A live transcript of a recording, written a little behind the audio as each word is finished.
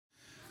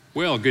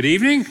Well, good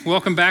evening.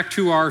 Welcome back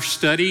to our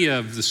study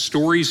of the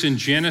stories in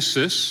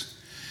Genesis.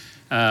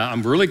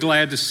 I'm really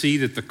glad to see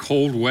that the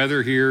cold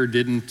weather here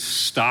didn't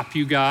stop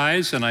you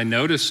guys. And I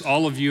notice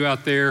all of you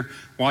out there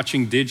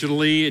watching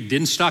digitally, it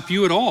didn't stop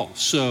you at all.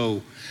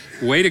 So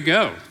way to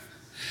go.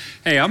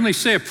 Hey, I'm going to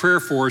say a prayer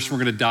for us and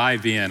we're going to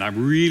dive in. I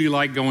really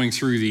like going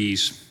through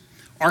these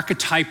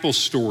archetypal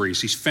stories,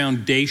 these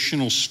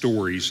foundational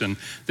stories. And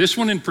this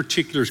one in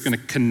particular is going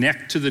to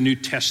connect to the New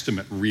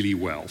Testament really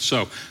well.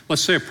 So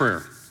let's say a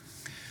prayer.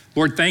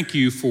 Lord, thank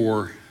you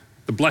for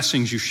the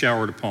blessings you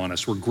showered upon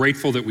us. We're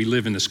grateful that we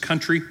live in this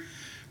country.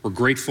 We're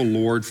grateful,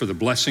 Lord, for the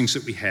blessings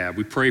that we have.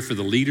 We pray for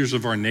the leaders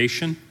of our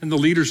nation and the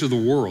leaders of the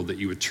world that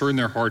you would turn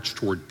their hearts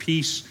toward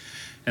peace,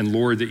 and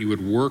Lord, that you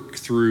would work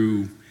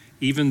through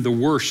even the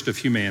worst of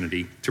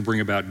humanity to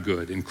bring about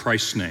good. In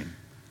Christ's name,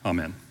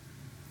 amen.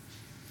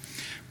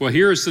 Well,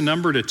 here is the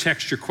number to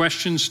text your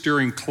questions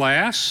during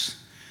class.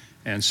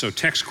 And so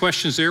text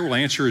questions there. We'll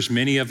answer as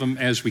many of them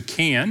as we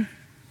can.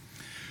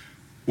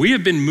 We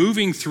have been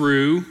moving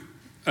through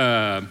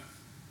the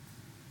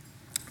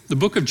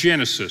book of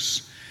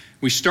Genesis.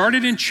 We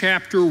started in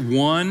chapter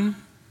 1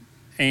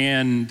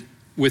 and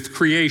with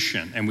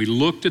creation, and we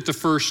looked at the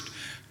first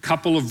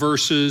couple of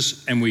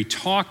verses, and we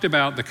talked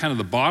about the kind of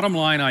the bottom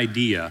line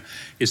idea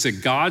is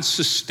that God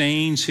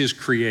sustains his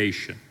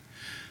creation.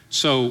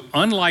 So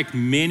unlike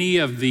many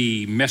of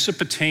the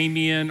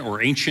Mesopotamian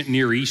or ancient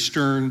Near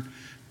Eastern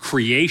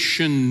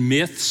creation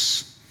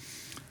myths,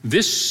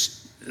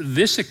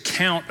 this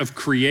account of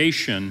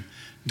creation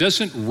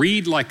doesn't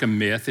read like a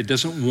myth. It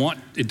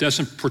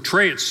doesn't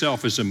portray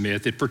itself as a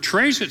myth. It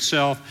portrays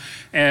itself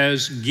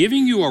as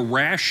giving you a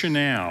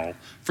rationale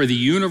for the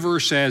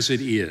universe as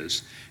it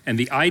is. And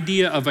the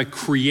idea of a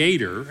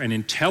creator, an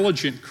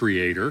intelligent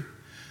creator,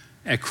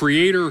 a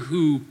creator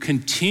who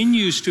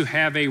continues to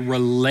have a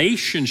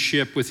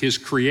relationship with his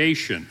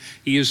creation.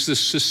 He is the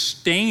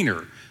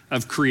sustainer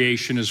of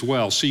creation as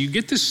well. So you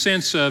get this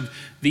sense of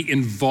the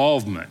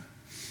involvement.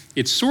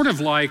 It's sort of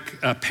like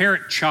a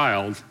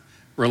parent-child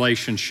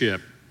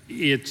relationship.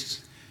 They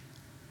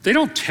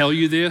don't tell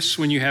you this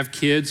when you have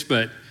kids,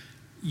 but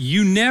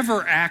you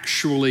never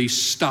actually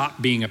stop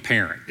being a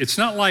parent. It's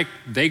not like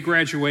they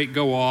graduate,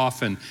 go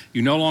off, and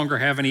you no longer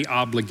have any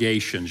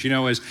obligations. You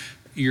know, as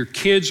your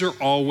kids are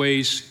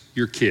always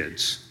your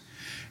kids.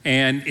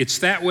 And it's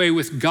that way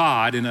with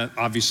God in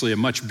obviously a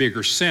much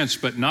bigger sense,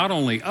 but not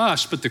only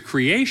us, but the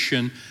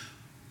creation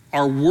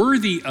are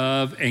worthy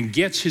of and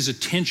gets his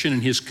attention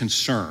and his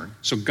concern.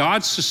 So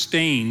God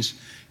sustains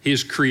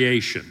his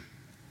creation.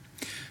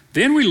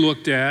 Then we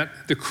looked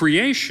at the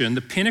creation,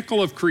 the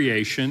pinnacle of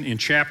creation in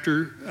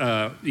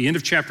the end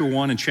of chapter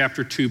 1 and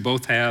chapter 2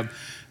 both have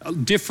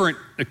different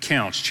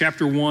accounts.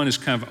 Chapter 1 is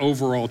kind of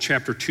overall,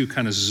 chapter 2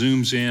 kind of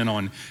zooms in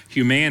on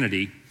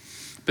humanity.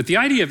 But the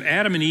idea of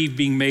Adam and Eve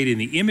being made in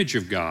the image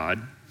of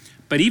God,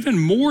 but even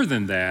more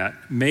than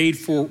that, made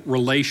for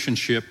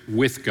relationship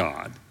with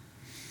God.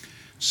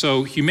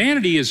 So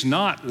humanity is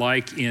not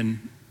like the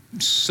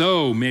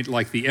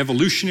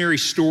evolutionary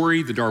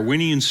story, the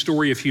Darwinian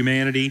story of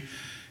humanity.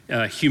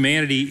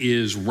 Humanity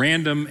is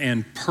random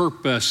and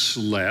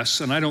purposeless,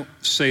 and I don't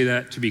say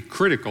that to be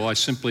critical. I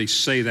simply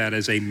say that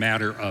as a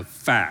matter of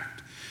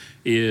fact,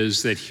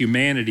 is that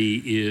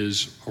humanity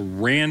is a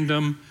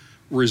random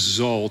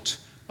result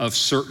of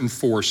certain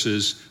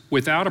forces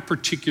without a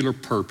particular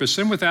purpose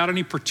and without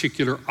any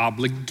particular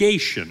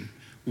obligation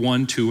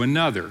one to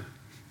another,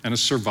 and a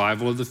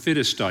survival of the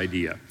fittest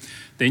idea.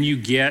 Then you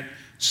get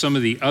some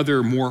of the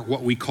other more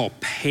what we call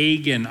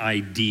pagan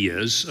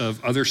ideas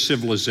of other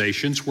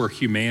civilizations where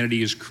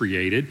humanity is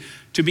created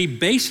to be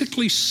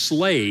basically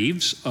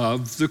slaves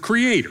of the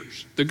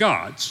creators, the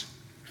gods.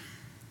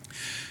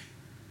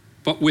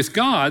 But with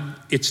God,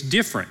 it's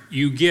different.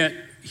 You get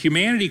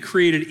humanity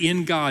created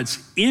in God's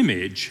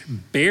image,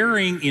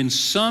 bearing in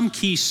some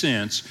key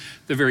sense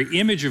the very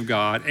image of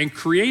God, and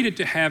created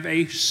to have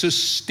a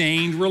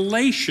sustained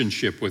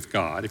relationship with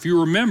God. If you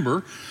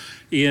remember,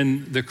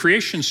 in the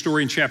creation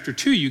story in chapter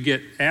 2, you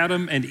get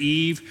Adam and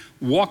Eve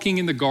walking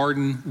in the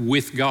garden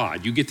with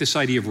God. You get this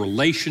idea of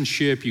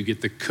relationship, you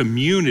get the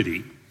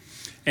community.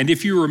 And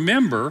if you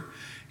remember,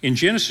 in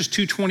Genesis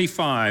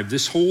 2:25,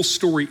 this whole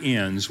story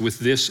ends with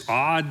this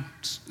odd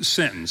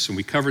sentence, and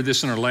we covered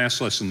this in our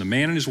last lesson. The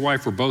man and his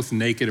wife were both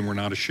naked and were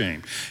not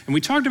ashamed. And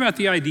we talked about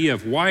the idea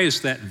of why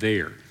is that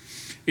there?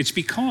 It's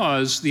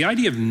because the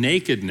idea of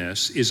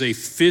nakedness is a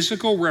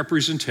physical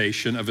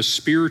representation of a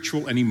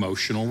spiritual and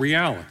emotional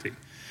reality.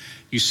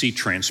 You see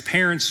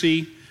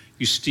transparency,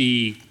 you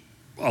see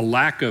a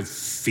lack of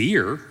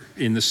fear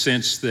in the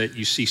sense that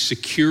you see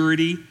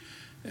security.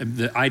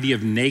 The idea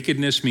of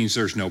nakedness means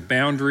there's no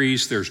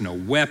boundaries, there's no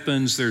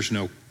weapons, there's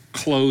no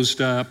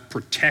closed up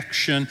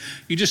protection.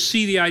 You just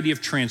see the idea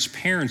of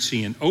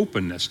transparency and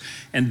openness.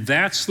 And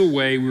that's the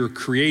way we were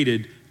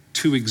created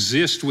to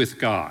exist with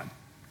God.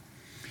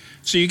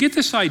 So you get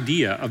this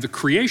idea of the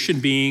creation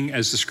being,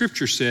 as the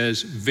scripture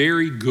says,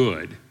 very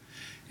good.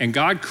 And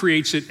God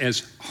creates it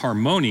as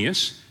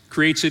harmonious,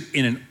 creates it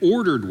in an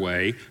ordered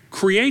way,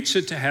 creates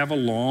it to have a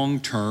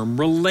long-term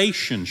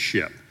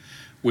relationship.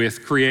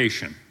 with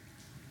creation.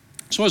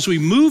 So as we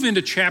move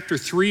into chapter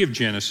 3 of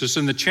Genesis,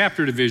 and the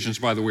chapter divisions,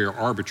 by the way, are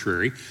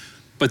arbitrary,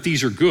 but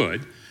these are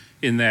good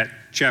in that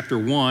chapter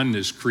 1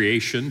 is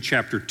creation,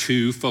 chapter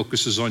 2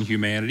 focuses on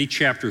humanity,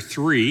 chapter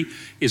 3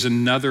 is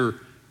another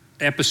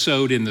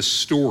episode in the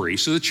story.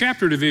 So the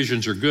chapter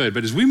divisions are good,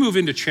 but as we move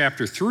into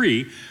chapter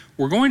 3,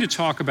 we're going to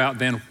talk about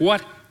then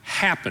what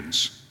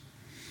happens.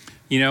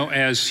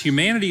 As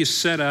humanity is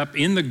set up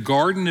in the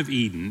Garden of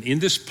Eden, in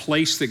this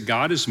place that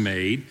God has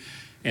made,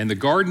 and the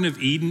Garden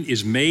of Eden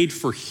is made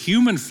for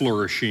human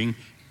flourishing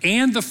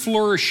and the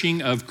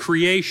flourishing of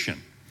creation.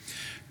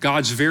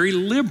 God's very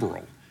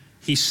liberal.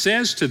 He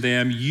says to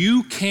them,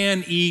 you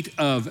can eat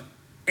of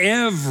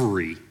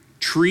every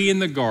tree in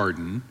the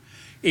garden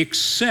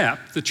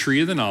except the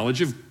tree of the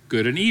knowledge of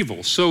good and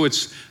evil. So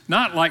it's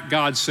not like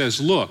God says,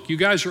 look, you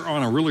guys are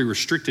on a really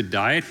restricted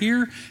diet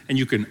here and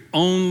you can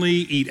only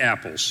eat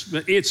apples.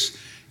 It's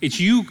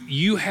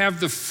you have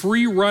the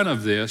free run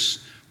of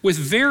this with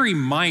very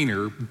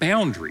minor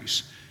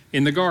boundaries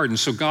in the garden.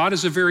 So God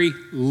is a very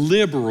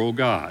liberal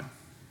God.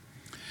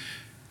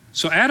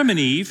 So Adam and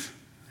Eve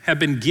have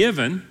been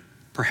given,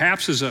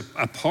 perhaps as a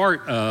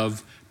part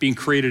of being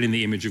created in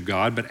the image of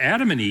God, but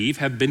Adam and Eve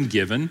have been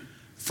given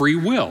free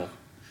will,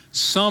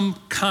 some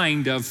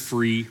kind of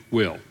free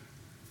will,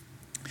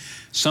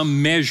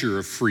 some measure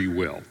of free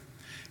will.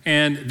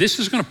 And this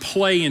is going to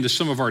play into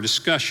some of our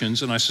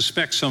discussions, and I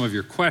suspect some of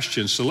your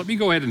questions. So let me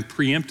go ahead and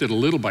preempt it a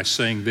little by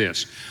saying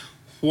this.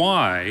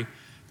 Why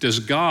does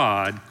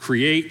God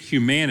create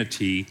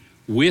humanity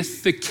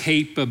with the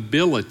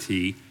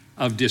capability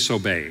of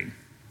disobeying?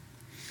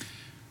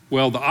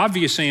 Well, the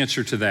obvious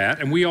answer to that,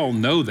 and we all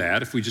know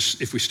that, if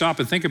we stop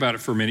and think about it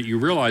for a minute, you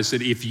realize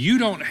that if you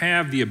don't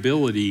have the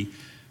ability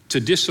to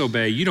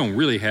disobey, you don't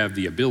really have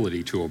the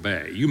ability to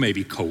obey. You may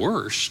be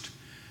coerced,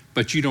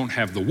 but you don't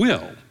have the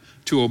will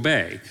to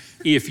obey.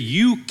 If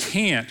you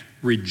can't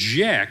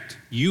reject,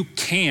 you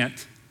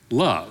can't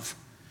love.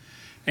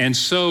 And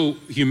so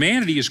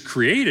humanity is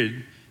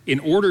created in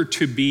order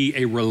to be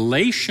a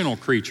relational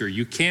creature.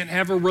 You can't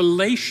have a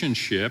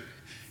relationship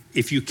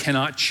if you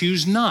cannot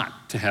choose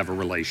not to have a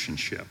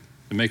relationship.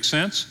 That makes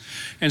sense?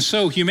 And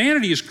so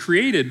humanity is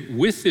created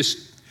with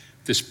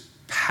this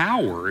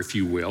power, if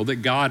you will, that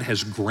God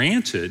has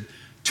granted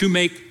to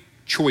make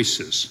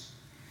choices.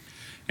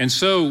 And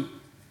so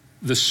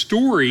the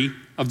story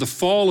of the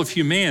fall of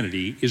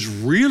humanity is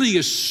really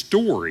a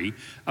story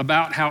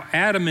about how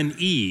Adam and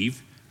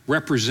Eve,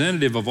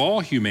 representative of all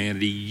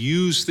humanity,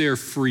 use their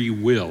free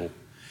will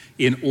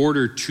in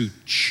order to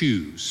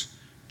choose.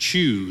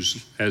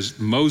 Choose, as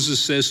Moses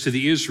says to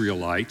the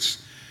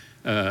Israelites,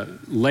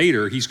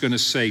 later he's going to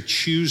say,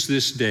 choose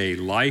this day,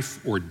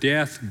 life or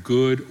death,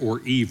 good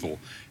or evil.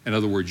 In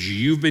other words,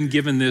 you've been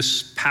given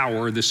this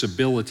power, this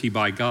ability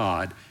by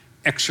God,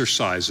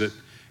 exercise it,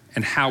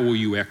 and how will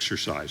you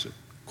exercise it?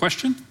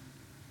 Question?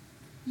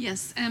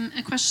 Yes,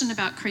 a question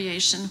about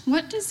creation.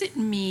 What does it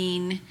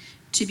mean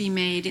to be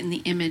made in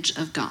the image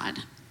of God?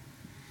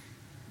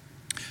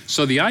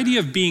 So the idea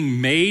of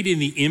being made in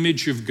the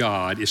image of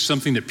God is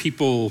something that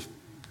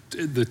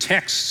the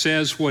text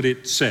says what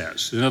it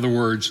says. In other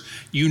words,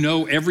 you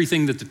know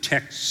everything that the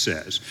text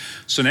says.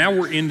 So now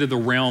we're into the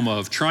realm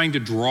of trying to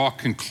draw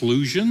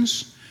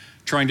conclusions,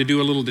 trying to do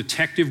a little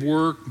detective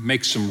work,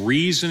 make some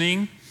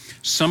reasoning.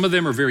 Some of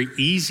them are very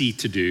easy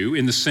to do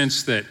in the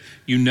sense that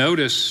you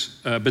notice,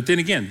 but then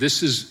again,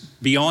 this is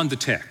beyond the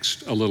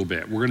text a little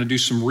bit. We're going to do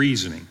some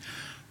reasoning.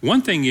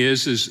 One thing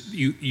is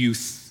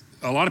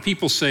a lot of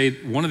people say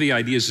one of the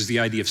ideas is the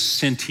idea of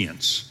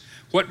sentience.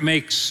 What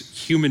makes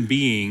human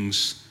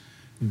beings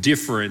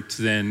different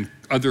than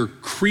other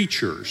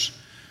creatures?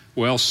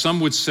 Well, some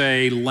would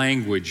say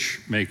language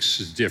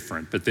makes us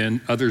different, but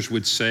then others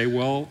would say,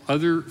 well,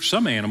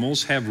 some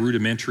animals have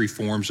rudimentary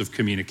forms of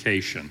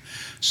communication.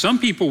 Some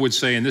people would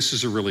say, and this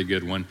is a really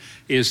good one,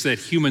 is that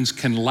humans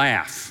can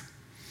laugh,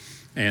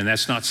 and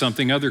that's not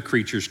something other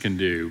creatures can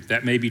do.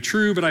 That may be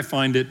true, but I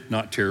find it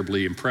not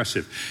terribly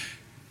impressive.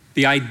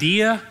 The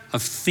idea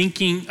of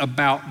thinking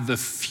about the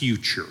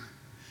future,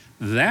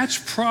 that's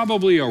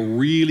probably a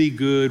really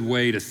good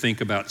way to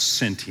think about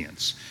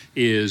sentience,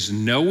 is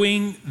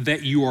knowing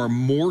that you are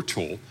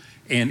mortal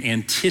and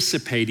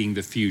anticipating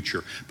the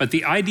future. But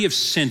the idea of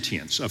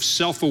sentience, of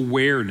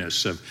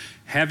self-awareness, of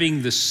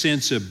having the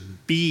sense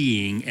of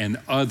being and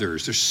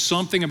others, there's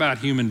something about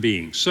human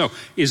beings. So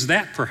is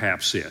that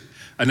perhaps it?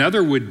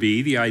 Another would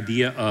be the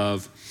idea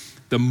of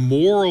the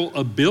moral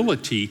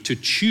ability to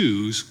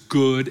choose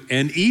good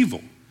and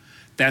evil.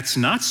 That's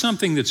not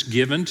something that's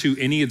given to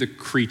any of the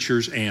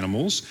creatures,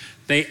 animals.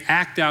 They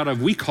act out of,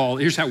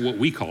 here's what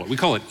we call it. We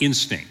call it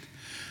instinct.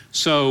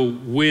 So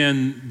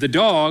when the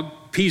dog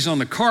pees on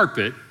the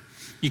carpet,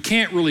 you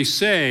can't really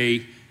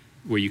say,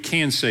 well, you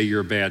can say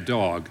you're a bad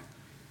dog,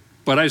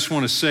 but I just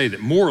want to say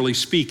that morally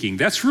speaking,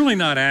 that's really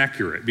not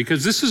accurate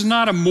because this is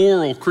not a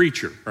moral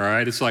creature, all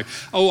right? It's like,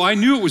 oh, I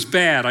knew it was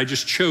bad, I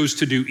just chose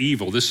to do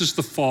evil. This is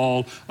the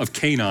fall of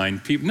canine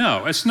people.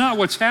 No, that's not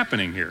what's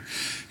happening here.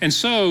 And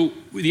so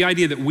the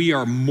idea that we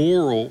are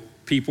moral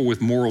people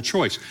with moral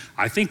choice.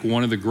 I think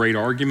one of the great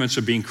arguments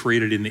of being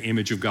created in the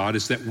image of God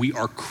is that we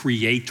are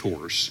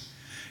creators.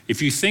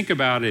 If you think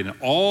about it, in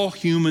all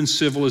human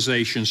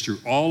civilizations through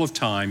all of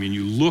time, and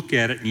you look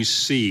at it and you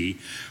see,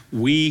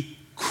 we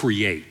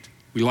create.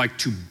 We like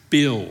to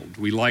build.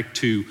 We like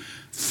to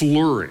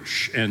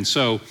flourish. And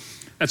so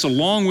that's a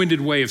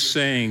long-winded way of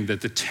saying that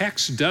the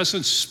text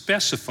doesn't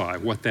specify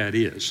what that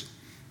is.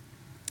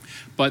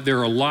 But there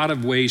are a lot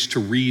of ways to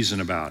reason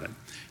about it.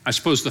 I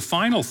suppose the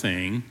final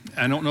thing,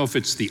 I don't know if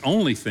it's the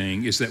only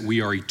thing, is that we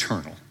are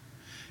eternal.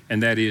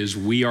 And that is,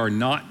 we are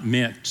not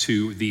meant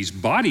to, these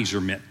bodies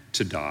are meant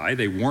to die.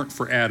 They weren't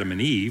for Adam and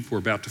Eve. We're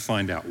about to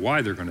find out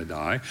why they're going to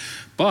die.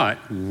 But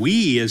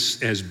we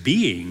as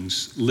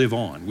beings live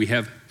on. We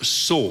have a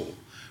soul.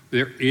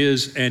 There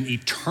is an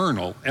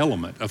eternal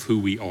element of who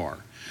we are.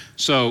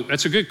 So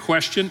that's a good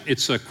question.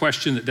 It's a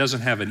question that doesn't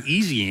have an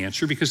easy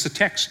answer because the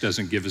text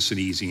doesn't give us an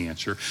easy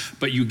answer.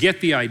 But you get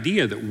the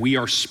idea that we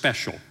are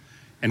special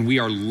and we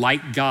are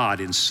like God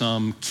in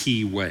some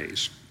key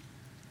ways.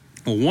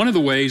 Well, one of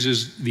the ways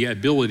is the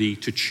ability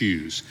to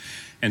choose.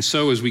 And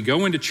so as we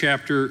go into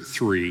chapter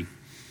 3,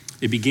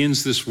 it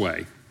begins this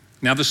way.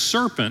 Now the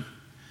serpent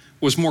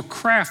was more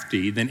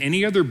crafty than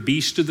any other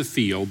beast of the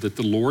field that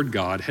the Lord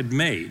God had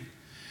made.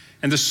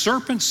 And the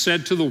serpent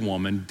said to the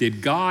woman,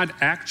 did God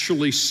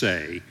actually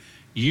say,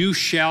 you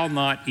shall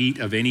not eat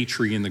of any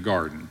tree in the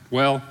garden?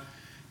 Well,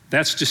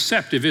 that's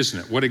deceptive, isn't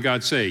it? What did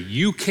God say?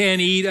 You can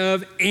eat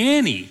of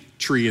any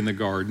tree in the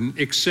garden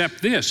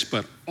except this,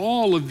 but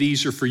all of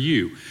these are for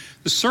you.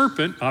 The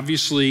serpent,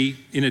 obviously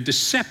in a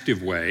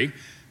deceptive way,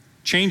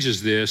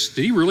 changes this.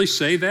 Did he really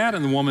say that?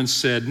 And the woman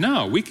said,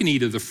 no, we can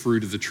eat of the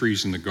fruit of the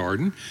trees in the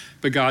garden.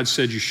 But God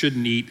said you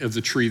shouldn't eat of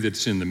the tree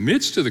that's in the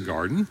midst of the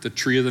garden, the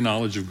tree of the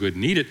knowledge of good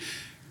and eat it,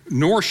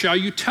 nor shall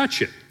you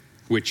touch it,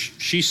 which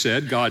she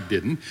said, God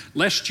didn't,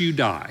 lest you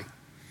die.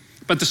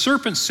 But the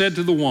serpent said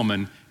to the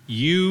woman,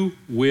 you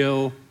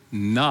will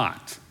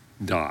not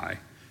die.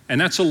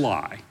 And that's a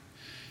lie.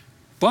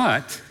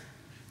 But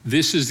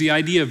this is the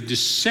idea of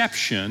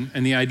deception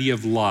and the idea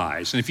of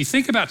lies. And if you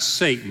think about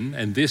Satan,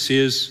 and this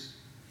is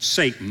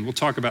Satan, we'll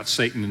talk about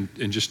Satan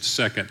in just a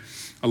second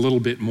a little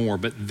bit more,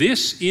 but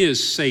this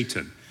is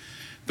Satan.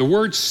 The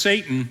word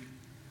Satan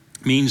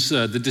means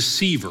the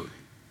deceiver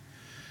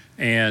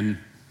and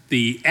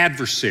the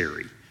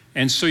adversary.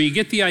 And so you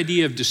get the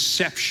idea of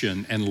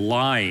deception and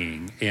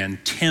lying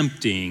and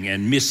tempting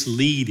and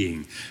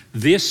misleading.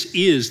 This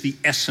is the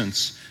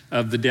essence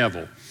of the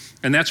devil.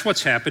 And that's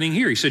what's happening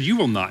here. He said, you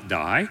will not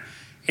die.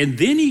 And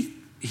then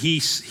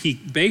he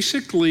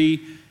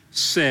basically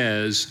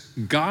says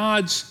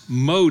God's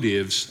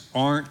motives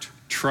aren't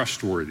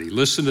trustworthy.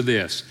 Listen to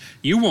this.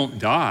 You won't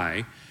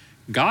die.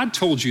 God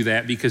told you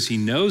that because he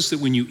knows that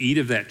when you eat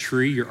of that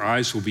tree, your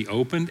eyes will be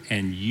opened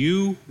and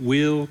you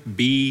will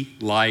be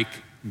like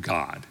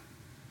God.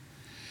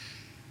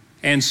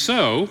 And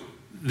so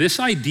this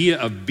idea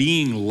of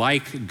being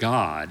like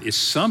God is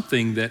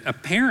something that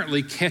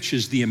apparently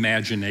catches the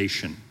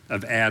imagination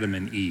of Adam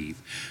and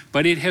Eve,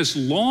 but it has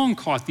long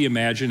caught the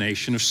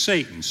imagination of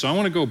Satan. So I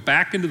want to go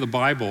back into the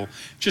Bible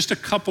just a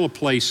couple of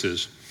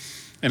places,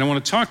 and I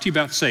want to talk to you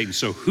about Satan.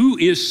 So who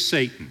is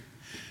Satan?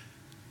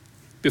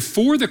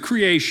 Before the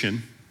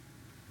creation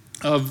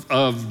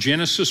of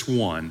Genesis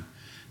 1,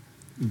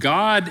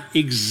 God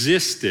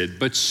existed,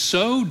 but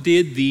so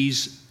did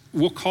these,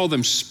 we'll call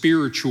them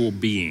spiritual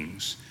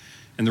beings.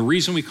 And the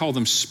reason we call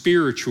them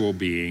spiritual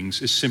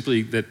beings is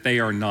simply that they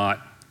are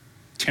not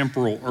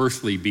temporal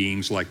earthly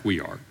beings like we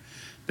are.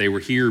 They were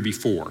here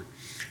before.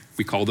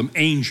 We call them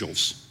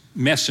angels.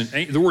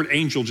 The word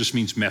angel just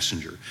means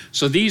messenger.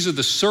 So these are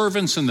the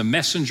servants and the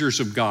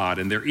messengers of God,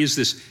 and there is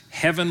this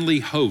heavenly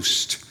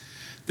host.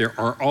 There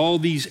are all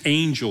these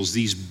angels,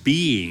 these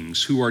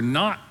beings who are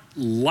not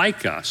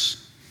like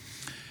us.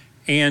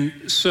 And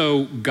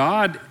so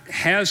God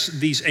has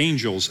these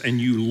angels,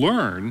 and you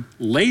learn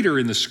later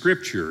in the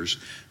scriptures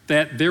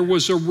that there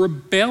was a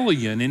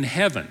rebellion in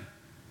heaven.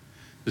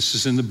 This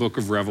is in the book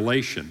of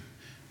Revelation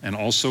and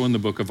also in the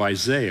book of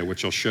Isaiah,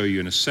 which I'll show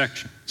you in a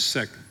second.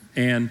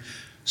 And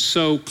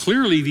so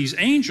clearly these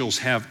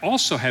angels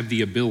also have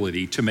the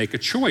ability to make a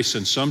choice,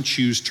 and some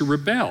choose to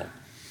rebel.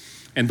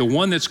 And the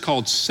one that's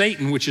called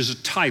Satan, which is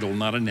a title,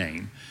 not a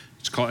name,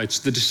 it's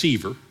the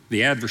deceiver,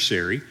 the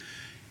adversary,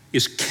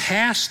 is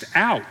cast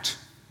out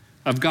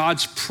of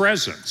God's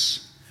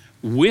presence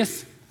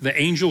with the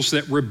angels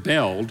that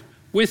rebelled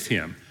with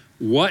him.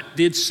 What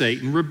did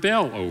Satan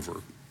rebel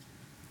over?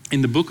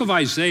 In the book of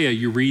Isaiah,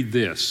 you read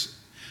this,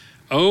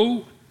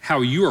 "Oh,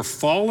 how you are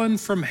fallen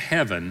from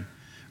heaven,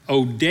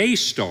 O day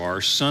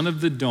star, son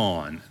of the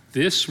dawn."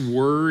 This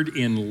word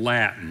in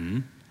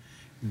Latin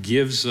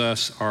gives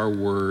us our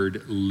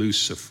word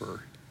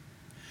Lucifer.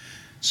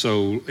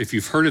 So if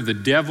you've heard of the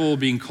devil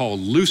being called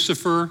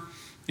Lucifer,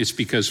 it's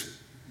because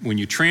when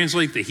you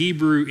translate the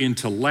Hebrew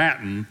into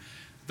Latin,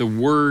 the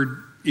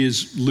word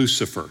is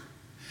Lucifer.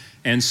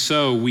 And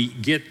so we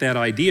get that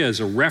idea as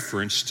a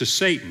reference to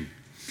Satan.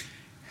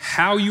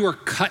 how you are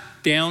cut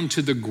down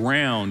to the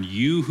ground,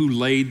 you who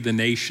laid the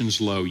nations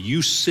low.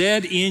 You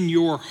said in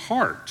your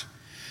heart,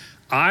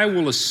 I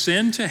will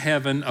ascend to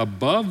heaven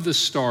above the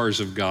stars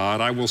of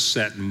God. I will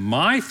set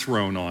my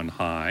throne on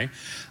high.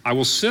 I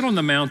will sit on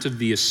the mount of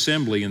the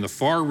assembly in the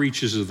far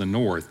reaches of the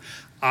north.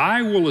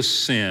 I will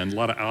ascend, a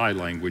lot of I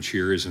language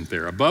here, isn't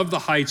there? Above the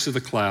heights of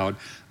the cloud,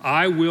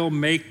 I will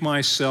make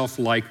myself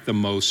like the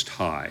Most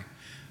High.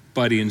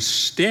 But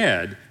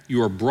instead,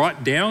 you are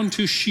brought down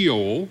to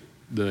Sheol,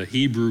 the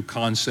Hebrew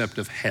concept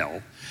of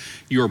hell.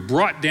 You are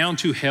brought down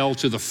to hell,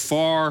 to the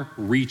far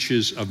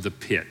reaches of the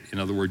pit. In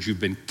other words, you've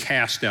been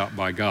cast out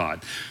by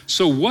God.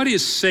 So what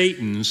is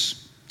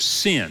Satan's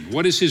sin?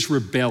 What is his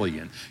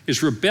rebellion?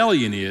 His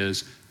rebellion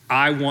is,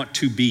 I want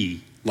to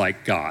be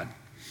like God.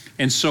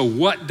 And so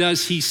what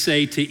does he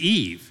say to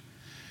Eve?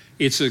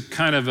 It's a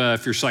kind of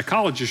if you're a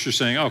psychologist, you're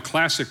saying, oh,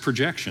 classic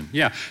projection.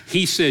 Yeah,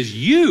 he says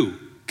you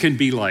can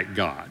be like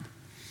God.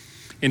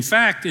 In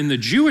fact, in the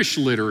Jewish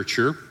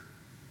literature,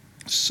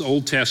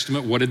 Old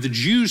Testament, what did the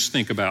Jews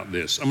think about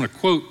this? I'm going to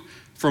quote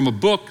from a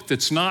book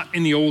that's not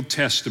in the Old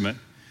Testament.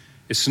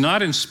 It's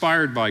not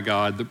inspired by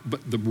God,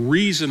 but the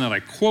reason that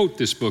I quote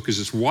this book is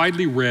it's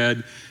widely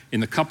read in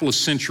the couple of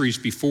centuries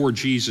before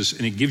Jesus,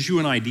 and it gives you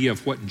an idea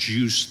of what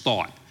Jews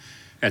thought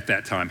at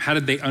that time. How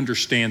did they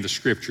understand the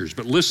scriptures?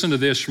 But listen to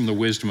this from the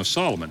Wisdom of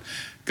Solomon.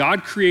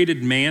 God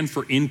created man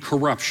for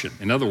incorruption.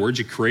 In other words,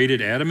 he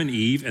created Adam and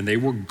Eve, and they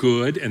were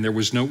good, and there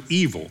was no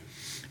evil,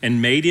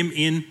 and made him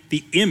in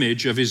the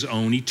image of his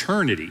own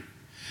eternity.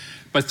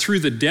 But through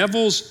the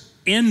devil's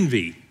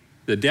envy,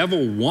 the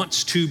devil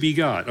wants to be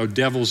God. Oh,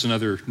 devil's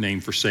another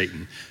name for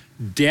Satan.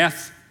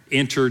 Death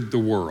entered the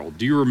world.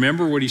 Do you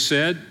remember what he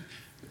said?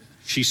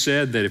 She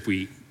said that if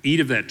we eat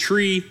of that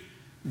tree,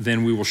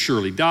 then we will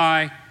surely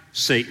die.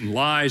 Satan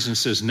lies and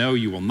says, no,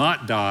 you will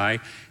not die.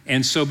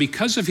 And so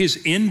because of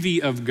his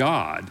envy of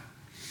God,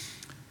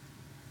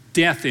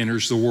 death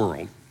enters the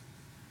world.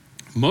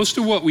 Most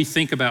of what we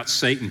think about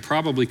Satan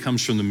probably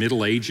comes from the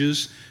Middle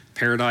Ages,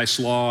 Paradise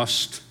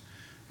Lost.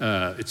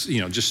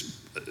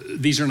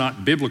 These are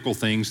not biblical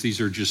things. These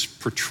are just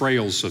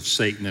portrayals of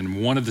Satan.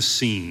 And one of the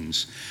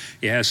scenes,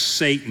 it has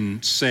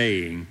Satan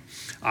saying,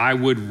 I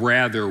would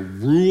rather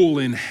rule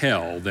in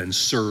hell than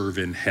serve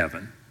in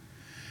heaven.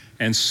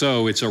 And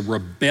so it's a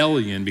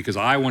rebellion because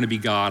I want to be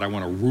God. I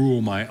want to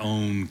rule my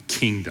own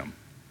kingdom.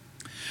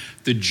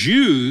 The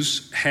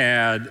Jews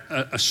had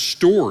a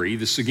story.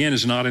 This, again,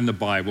 is not in the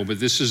Bible, but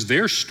this is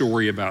their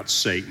story about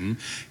Satan.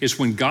 It's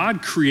when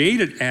God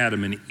created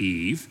Adam and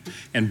Eve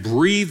and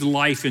breathed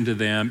life into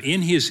them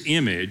in his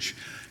image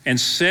and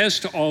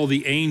says to all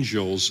the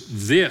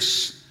angels,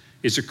 this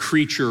is a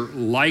creature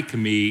like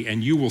me,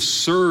 and you will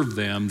serve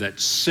them,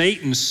 that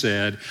Satan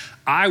said,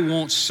 I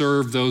won't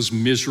serve those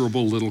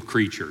miserable little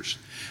creatures.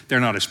 They're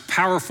not as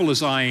powerful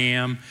as I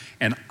am,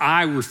 and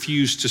I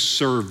refuse to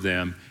serve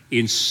them.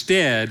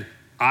 Instead,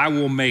 I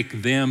will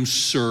make them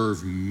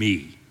serve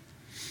me.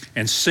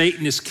 And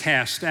Satan is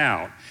cast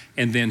out,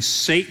 and then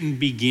Satan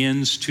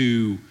begins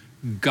to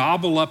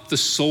gobble up the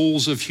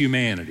souls of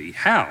humanity.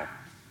 How?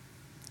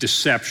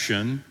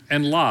 Deception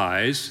and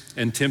lies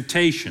and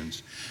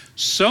temptations.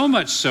 So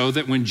much so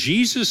that when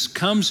Jesus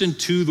comes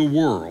into the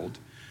world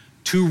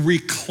to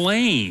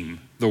reclaim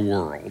the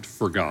world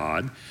for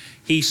God,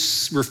 he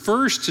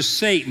refers to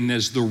Satan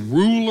as the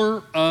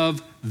ruler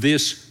of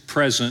this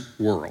present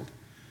world.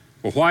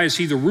 Well, why is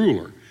he the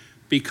ruler?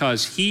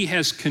 Because he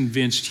has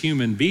convinced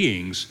human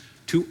beings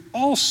to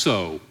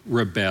also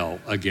rebel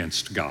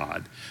against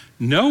God.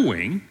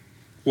 Knowing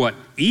what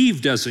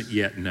Eve doesn't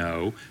yet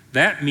know,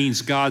 that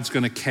means God's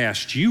going to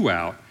cast you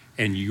out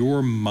and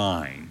you're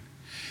mine.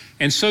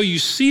 And so you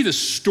see the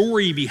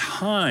story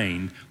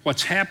behind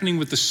what's happening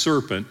with the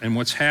serpent and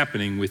what's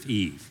happening with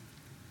Eve.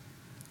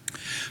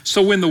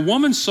 So when the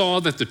woman saw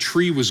that the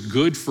tree was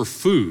good for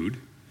food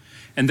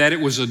and that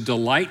it was a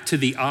delight to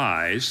the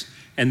eyes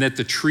and that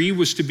the tree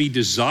was to be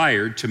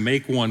desired to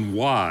make one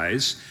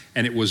wise,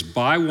 and it was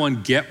buy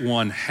one, get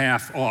one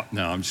half off.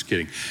 No, I'm just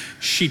kidding.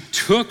 She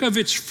took of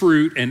its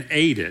fruit and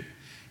ate it,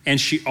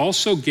 and she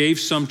also gave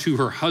some to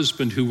her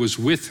husband who was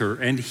with her,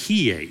 and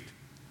he ate.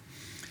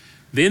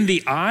 Then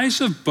the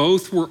eyes of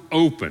both were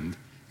opened,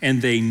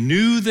 and they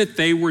knew that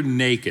they were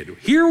naked.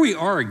 Here we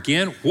are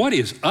again. What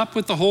is up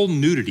with the whole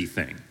nudity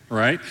thing,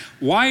 right?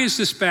 Why is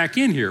this back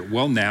in here?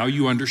 Well, now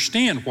you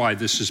understand why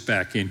this is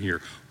back in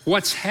here.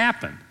 What's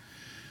happened?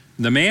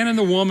 The man and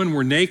the woman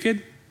were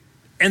naked,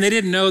 and they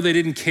didn't know, they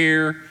didn't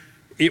care.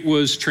 It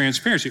was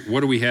transparency.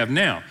 What do we have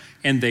now?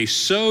 And they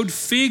sewed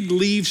fig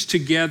leaves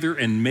together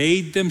and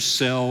made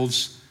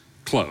themselves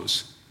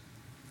clothes.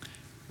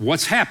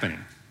 What's happening?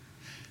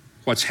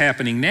 What's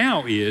happening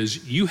now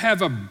is you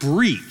have a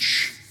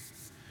breach,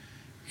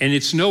 and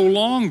it's no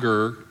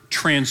longer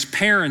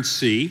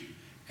transparency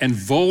and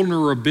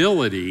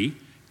vulnerability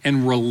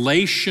and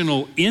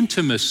relational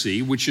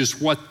intimacy, which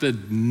is what the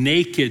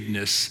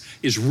nakedness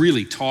is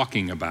really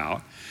talking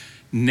about.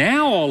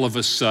 Now all of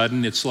a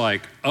sudden it's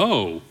like,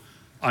 oh,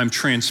 I'm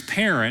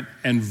transparent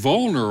and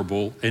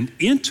vulnerable and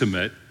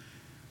intimate,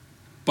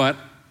 but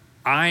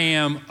I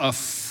am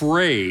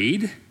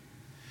afraid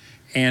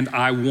and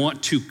I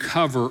want to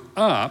cover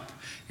up.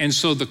 And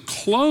so the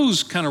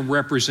clothes kind of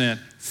represent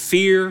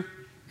fear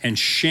and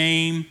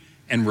shame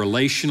and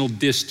relational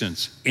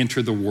distance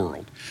enter the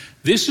world.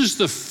 This is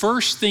the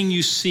first thing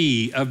you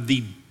see of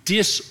the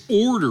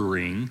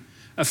disordering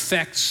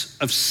effects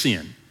of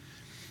sin.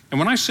 And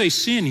when I say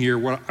sin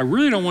here, I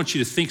really don't want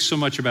you to think so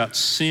much about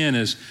sin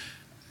as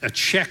a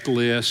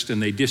checklist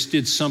and they just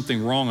did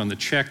something wrong on the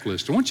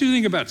checklist. I want you to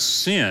think about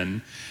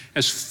sin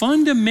as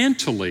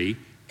fundamentally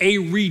a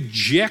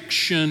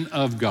rejection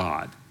of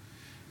God.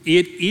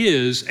 It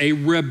is a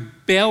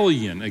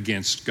rebellion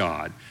against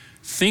God.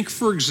 Think,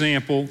 for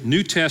example,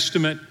 New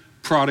Testament,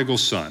 prodigal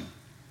son.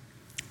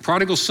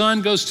 Prodigal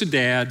son goes to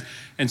dad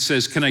and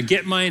says, can I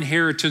get my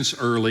inheritance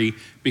early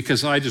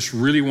because I just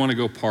really want to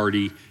go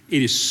party.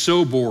 It is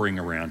so boring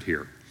around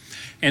here.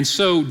 And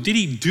so did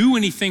he do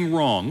anything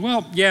wrong?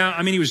 Well, yeah,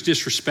 I mean, he was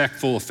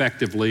disrespectful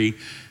effectively.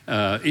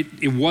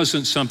 It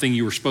wasn't something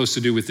you were supposed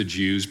to do with the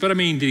Jews. But I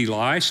mean, did he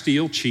lie,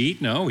 steal,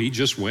 cheat? No, he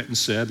just went and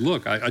said,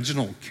 look, I just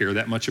don't care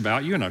that much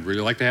about you and I'd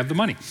really like to have the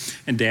money.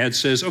 And dad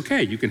says,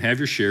 okay, you can have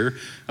your share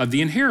of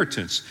the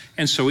inheritance.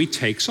 And so he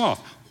takes off.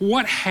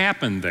 What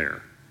happened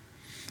there?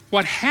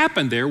 What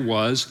happened there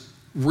was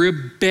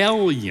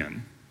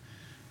rebellion.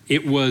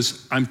 It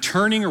was, I'm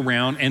turning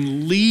around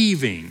and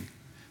leaving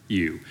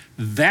you.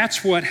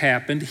 That's what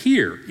happened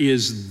here,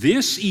 is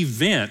this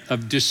event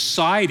of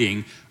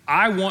deciding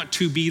I want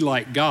to be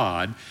like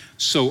God,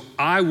 so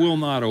I will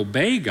not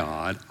obey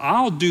God,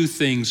 I'll do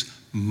things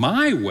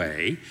my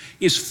way,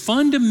 is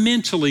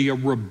fundamentally a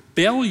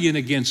rebellion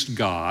against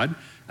God,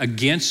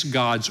 against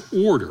God's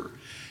order.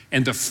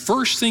 And the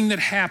first thing that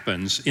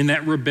happens in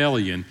that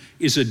rebellion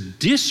is a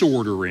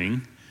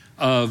disordering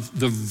of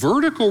the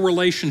vertical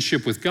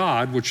relationship with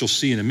God, which you'll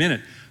see in a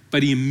minute,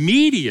 but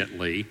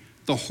immediately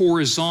the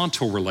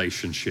horizontal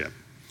relationship.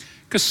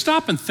 Because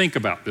stop and think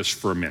about this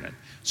for a minute.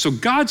 So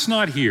God's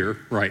not here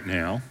right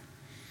now.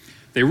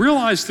 They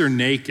realize they're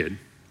naked.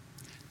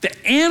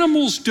 The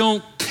animals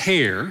don't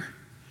care.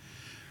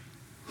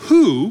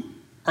 Who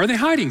are they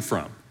hiding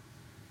from?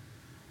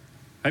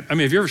 I mean,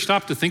 have you ever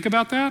stopped to think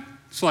about that?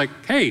 It's like,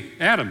 hey,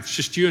 Adam, it's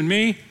just you and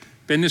me,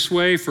 been this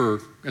way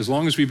for as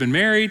long as we've been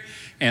married,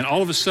 and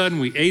all of a sudden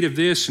we ate of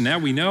this, and now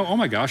we know, oh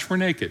my gosh, we're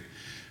naked.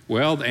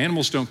 Well, the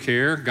animals don't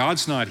care.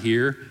 God's not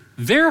here.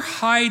 They're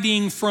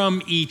hiding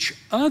from each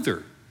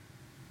other.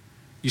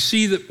 You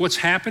see that what's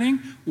happening?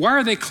 Why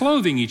are they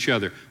clothing each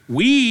other?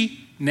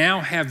 We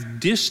now have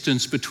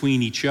distance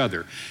between each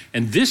other.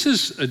 And this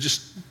is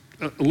just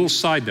a little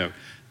side note.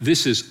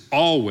 This is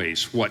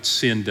always what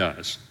sin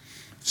does.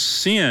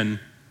 Sin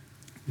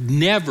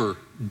never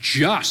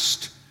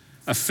just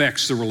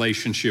affects the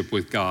relationship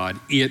with God.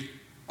 It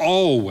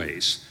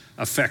always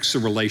affects the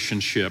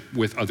relationship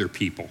with other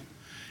people.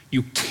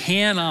 You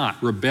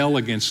cannot rebel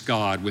against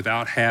God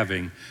without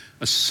having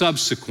a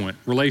subsequent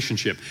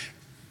relationship.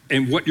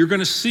 And what you're going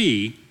to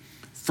see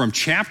from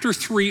chapter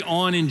 3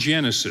 on in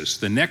Genesis,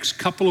 the next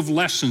couple of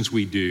lessons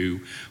we do,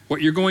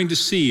 what you're going to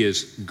see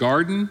is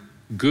garden,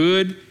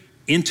 good,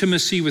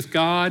 intimacy with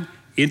God,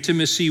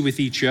 intimacy with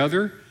each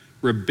other,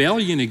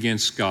 rebellion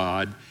against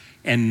God.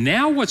 And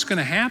now what's going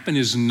to happen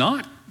is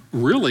not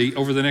really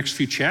over the next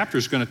few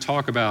chapters going to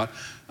talk about,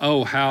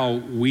 oh, how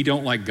we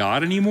don't like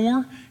God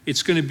anymore.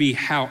 It's going to be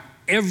how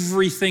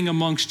everything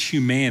amongst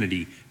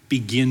humanity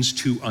begins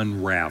to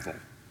unravel.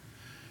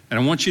 And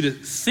I want you to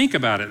think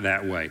about it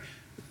that way.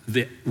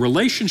 The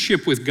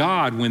relationship with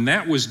God, when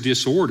that was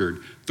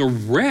disordered, the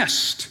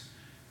rest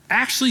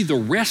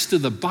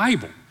of the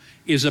Bible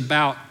is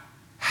about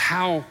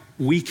how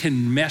we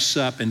can mess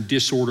up and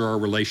disorder our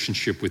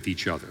relationship with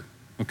each other.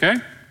 Okay?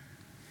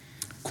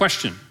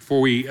 Question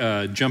before we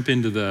jump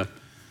into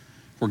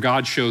where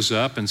God shows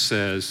up and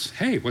says,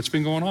 hey, what's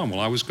been going on while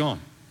I was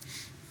gone?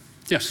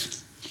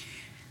 Yes?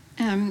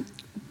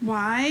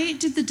 Why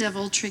did the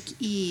devil trick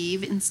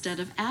Eve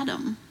instead of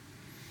Adam?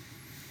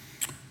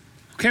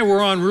 Okay,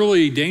 we're on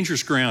really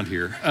dangerous ground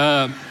here.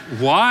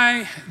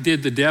 Why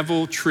did the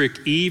devil trick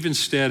Eve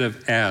instead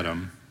of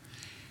Adam?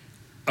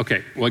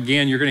 Okay, well,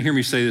 again, you're going to hear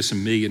me say this a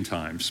million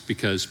times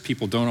because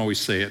people don't always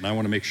say it, and I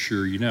want to make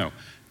sure you know.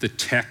 The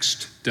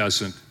text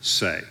doesn't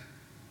say.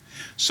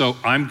 So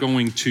I'm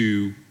going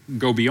to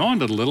go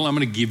beyond it a little. I'm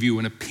going to give you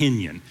an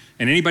opinion.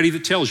 And anybody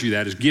that tells you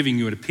that is giving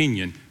you an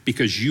opinion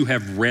because you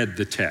have read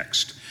the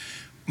text.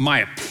 My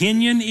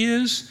opinion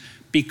is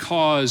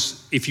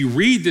because if you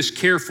read this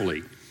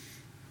carefully,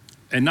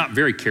 and not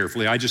very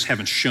carefully, I just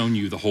haven't shown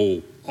you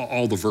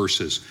all the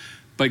verses,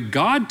 but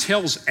God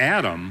tells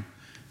Adam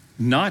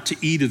not to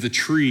eat of the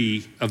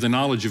tree of the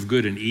knowledge of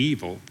good and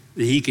evil,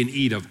 that he can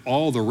eat of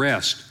all the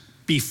rest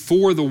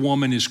before the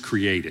woman is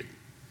created.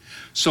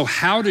 So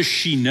how does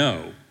she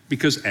know?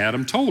 Because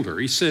Adam told her.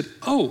 He said,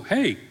 oh,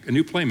 hey, a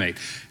new playmate.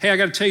 Hey, I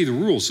got to tell you the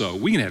rules, though.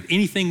 We can have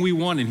anything we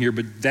want in here,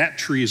 but that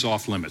tree is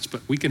off limits,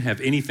 but we can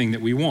have anything that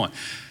we want.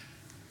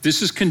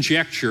 This is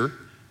conjecture,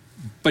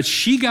 but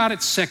she got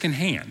it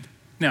secondhand.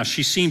 Now,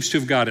 she seems to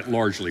have got it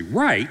largely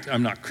right.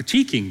 I'm not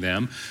critiquing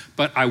them,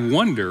 but I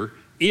wonder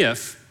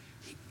if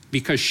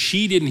because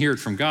she didn't hear it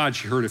from God,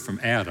 she heard it from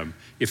Adam,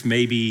 if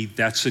maybe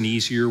that's an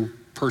easier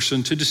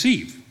person to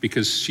deceive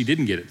because she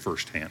didn't get it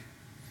firsthand.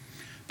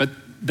 But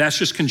that's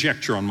just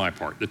conjecture on my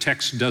part. The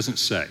text doesn't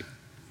say.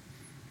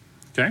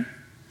 Okay?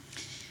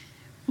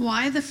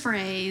 Why the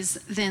phrase,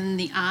 then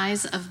the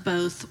eyes of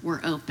both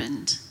were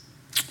opened?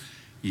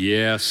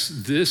 Yes,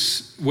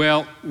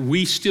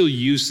 we still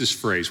use this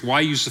phrase.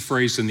 Why use the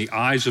phrase, then the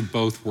eyes of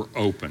both were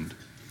opened?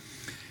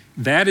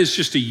 That is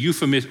just a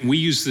euphemism. We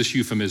use this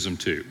euphemism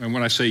too. And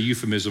when I say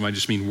euphemism, I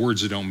just mean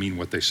words that don't mean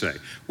what they say.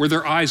 Were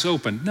their eyes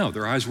open? No,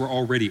 their eyes were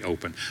already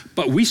open.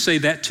 But we say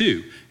that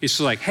too. It's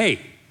like, hey,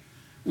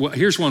 well,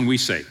 here's one we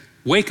say.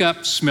 Wake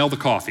up, smell the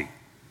coffee.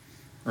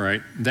 All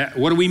right?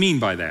 What do we mean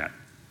by that?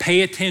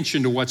 Pay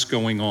attention to what's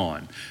going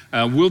on.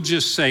 We'll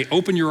just say,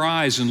 open your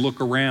eyes and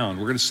look around.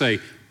 We're going to say,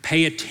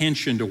 pay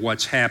attention to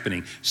what's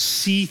happening.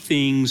 See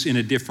things in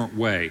a different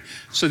way.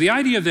 So the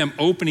idea of them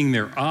opening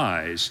their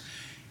eyes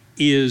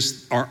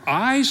is our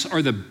eyes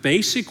are the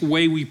basic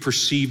way we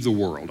perceive the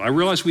world. I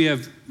realize we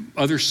have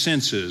other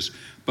senses,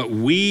 but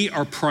we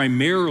are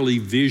primarily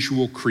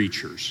visual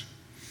creatures.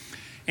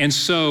 And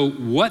so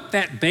what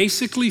that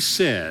basically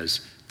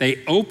says,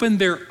 they opened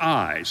their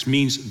eyes,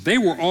 means they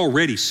were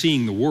already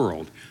seeing the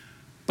world,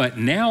 but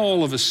now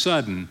all of a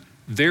sudden,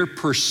 their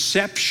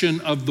perception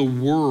of the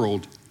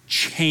world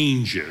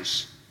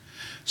changes.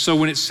 So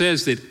when it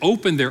says that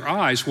opened their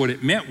eyes, what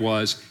it meant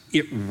was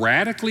it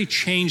radically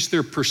changed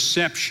their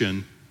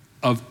perception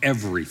of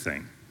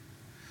everything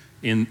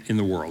in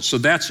the world. So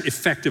that's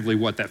effectively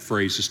what that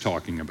phrase is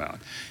talking about,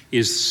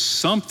 is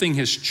something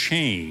has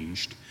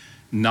changed,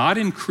 not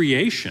in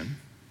creation.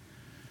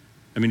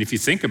 I mean, if you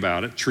think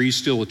about it, tree's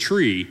still a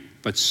tree,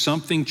 but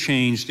something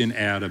changed in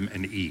Adam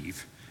and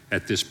Eve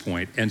at this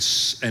point, and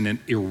an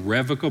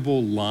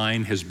irrevocable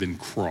line has been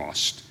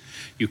crossed.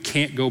 You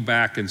can't go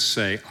back and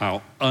say,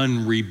 I'll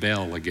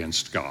unrebel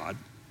against God.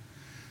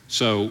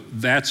 So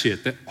that's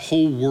it. The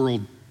whole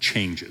world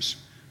changes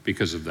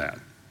because of that.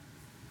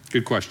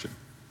 Good question.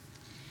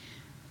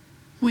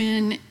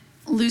 When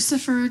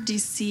Lucifer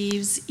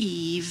deceives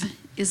Eve,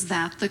 is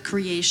that the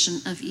creation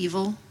of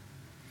evil?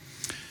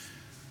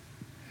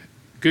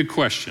 Good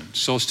question.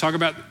 So let's talk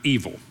about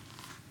evil.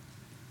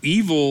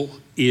 Evil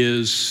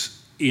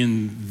is,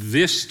 in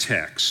this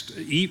text,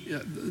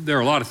 there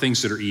are a lot of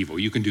things that are evil.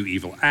 You can do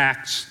evil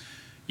acts.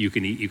 You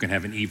can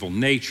have an evil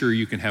nature.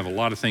 You can have a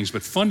lot of things.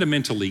 But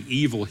fundamentally,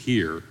 evil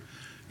here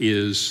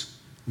is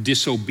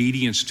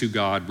disobedience to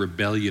God,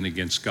 rebellion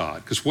against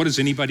God. Because what has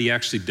anybody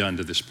actually done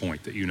to this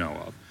point that you know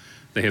of?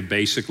 They have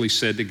basically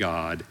said to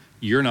God,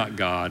 you're not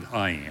God,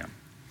 I am.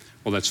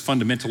 Well, that's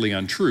fundamentally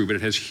untrue, but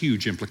it has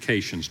huge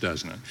implications,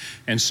 doesn't it?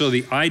 And so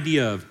the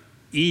idea of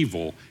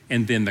evil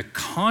and then the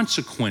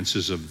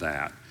consequences of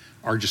that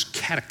are just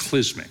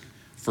cataclysmic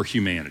for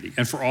humanity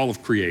and for all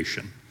of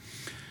creation.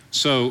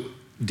 So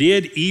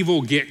did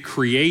evil get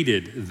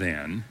created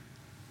then?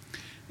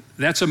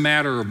 That's a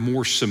matter of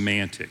more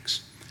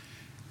semantics.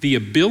 The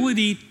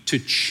ability to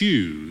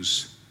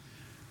choose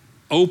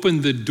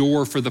opened the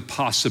door for the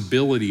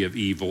possibility of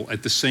evil.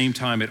 At the same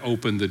time, it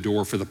opened the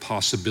door for the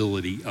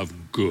possibility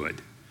of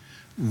good.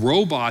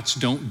 Robots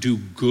don't do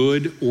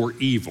good or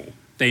evil.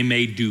 They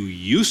may do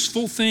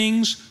useful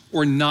things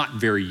or not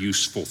very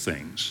useful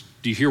things.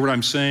 Do you hear what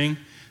I'm saying?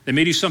 They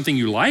may do something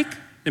you like,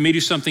 they may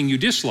do something you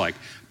dislike,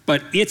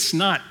 but it's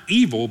not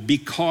evil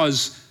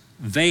because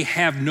they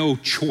have no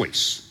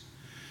choice.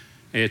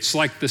 It's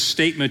like the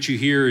statement you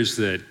hear is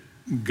that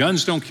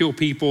guns don't kill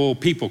people,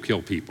 people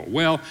kill people.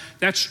 Well,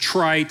 that's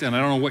trite, and I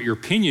don't know what your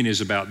opinion is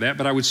about that,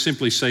 but I would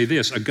simply say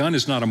this: a gun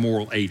is not a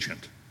moral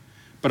agent,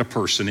 but a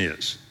person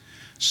is.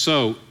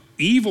 So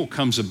evil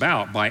comes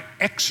about by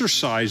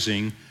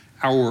exercising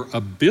our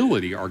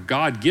ability, our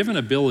God-given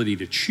ability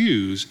to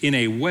choose in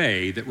a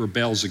way that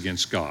rebels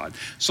against God.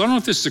 So I don't know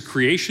if this is the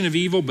creation of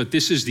evil, but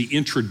this is the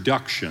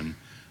introduction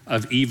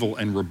of evil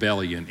and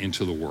rebellion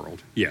into the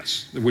world.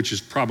 Yes, which is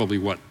probably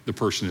what the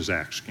person is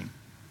asking.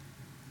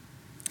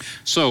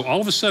 So all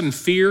of a sudden,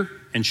 fear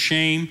and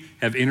shame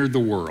have entered the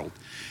world.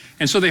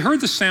 And so they heard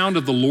the sound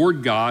of the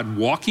Lord God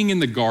walking in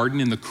the garden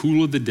in the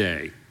cool of the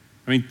day.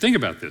 I mean, think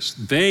about this.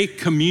 They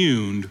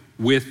communed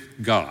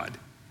with God.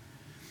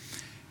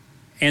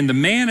 And the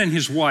man and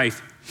his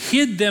wife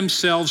hid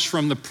themselves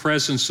from the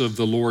presence of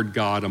the Lord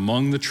God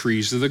among the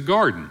trees of the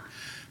garden.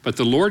 But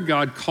the Lord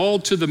God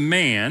called to the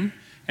man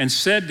and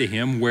said to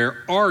him,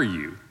 "Where are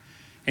you?"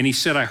 And he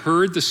said, "I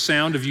heard the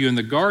sound of you in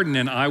the garden,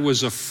 and I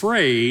was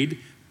afraid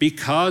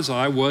because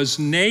I was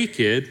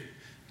naked."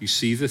 You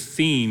see the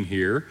theme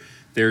here.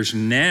 There's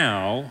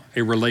now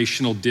a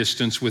relational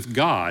distance with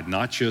God,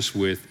 not just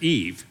with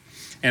Eve.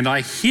 "And I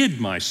hid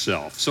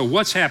myself." So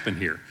what's happened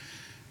here?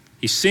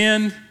 He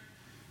sinned,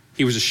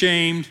 he was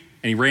ashamed,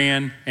 and he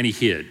ran, and he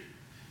hid.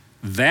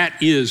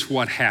 That is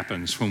what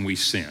happens when we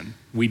sin.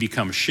 We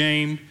become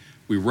ashamed,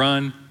 we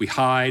run, we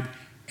hide,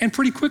 and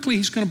pretty quickly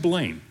he's going to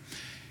blame.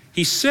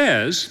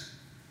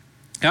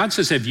 God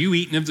says, "Have you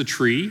eaten of the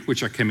tree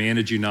which I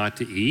commanded you not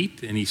to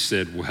eat?" And he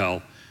said,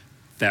 "Well,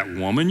 that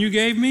woman you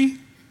gave me?"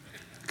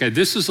 Okay,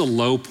 this is a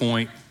low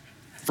point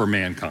for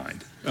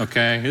mankind,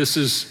 okay?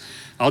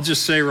 I'll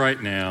just say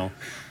right now,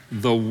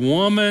 the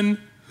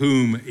woman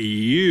whom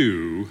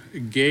you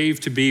gave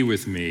to be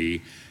with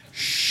me,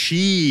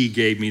 she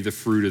gave me the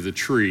fruit of the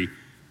tree,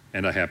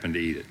 and I happened to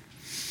eat it.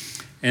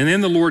 And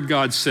then the Lord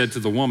God said to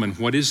the woman,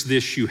 what is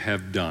this you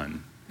have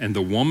done? And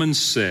the woman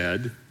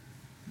said,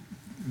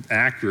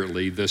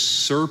 accurately, the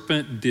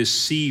serpent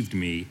deceived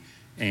me,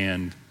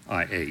 and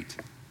I ate.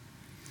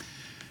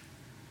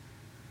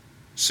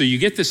 So you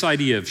get this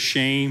idea of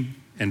shame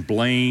and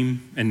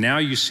blame, and now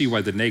you see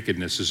why the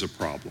nakedness is a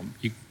problem.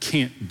 You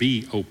can't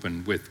be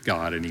open with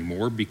God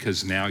anymore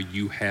because now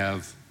you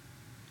have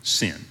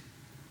sin,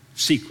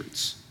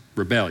 secrets,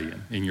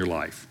 rebellion in your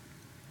life.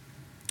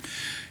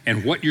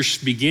 And what you're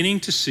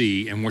beginning to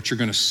see and what you're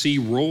going to see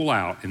roll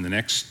out in the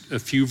next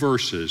few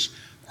verses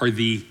are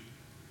the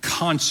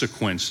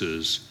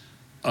consequences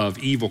of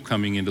evil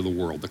coming into the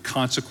world, the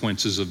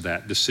consequences of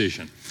that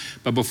decision.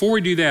 But before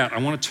we do that, I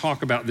want to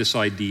talk about this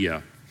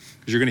idea,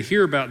 because you're going to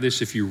hear about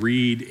this if you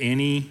read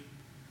any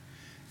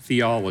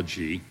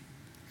theology.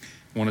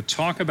 I want to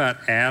talk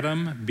about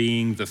Adam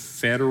being the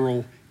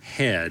federal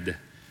head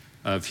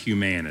of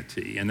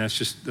humanity. And that's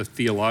just a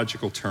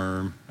theological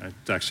term.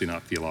 It's actually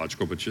not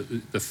theological, but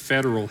the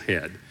federal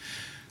head.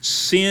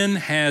 Sin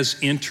has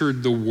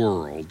entered the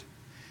world,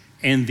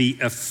 and the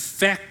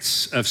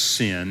effects of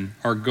sin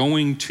are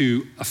going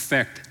to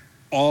affect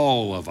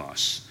all of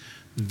us.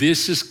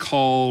 This is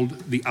called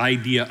the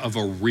idea of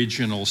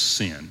original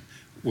sin.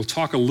 We'll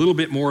talk a little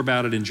bit more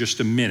about it in just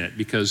a minute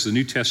because the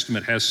New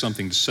Testament has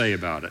something to say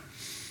about it.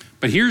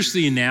 But here's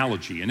the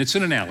analogy, and it's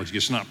an analogy,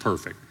 it's not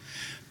perfect.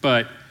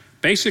 But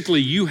basically,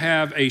 you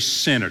have a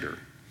senator,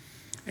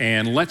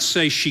 and let's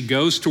say she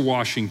goes to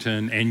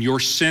Washington and your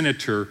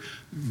senator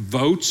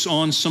votes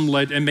on some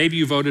and maybe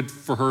you voted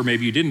for her,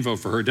 maybe you didn't vote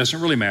for her, it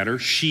doesn't really matter.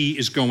 She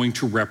is going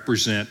to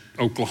represent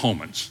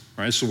Oklahomans,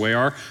 right? It's the way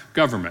our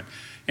government.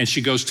 And she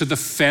goes to the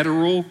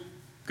federal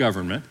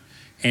government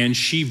and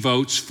she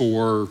votes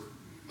for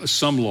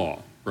some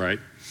law, right?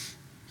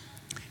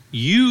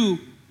 You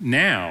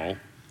now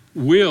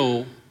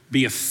will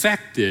be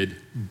affected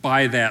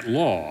by that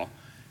law.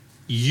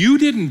 You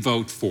didn't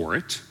vote for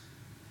it,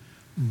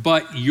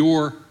 but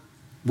your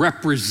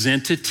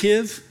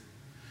representative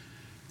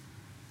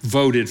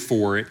voted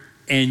for it,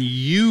 and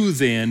you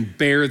then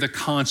bear the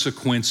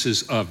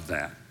consequences of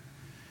that.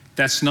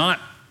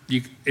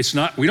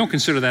 We don't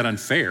consider that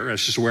unfair.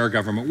 That's just the way our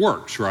government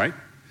works, right?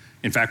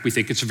 In fact, we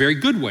think it's a very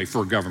good way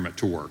for a government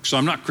to work. So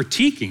I'm not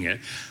critiquing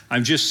it.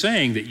 I'm just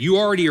saying that you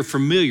already are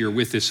familiar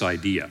with this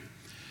idea.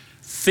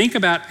 Think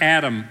about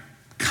Adam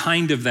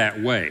kind of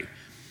that way.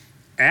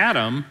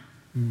 Adam,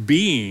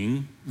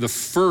 being the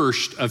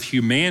first of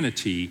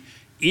humanity,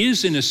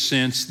 is in a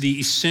sense the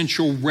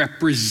essential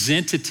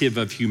representative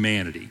of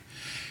humanity.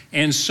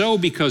 And so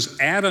because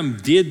Adam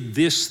did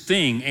this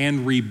thing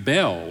and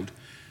rebelled,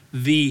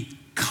 the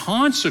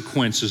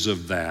consequences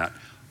of that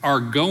are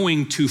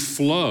going to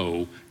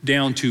flow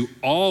down to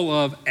all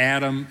of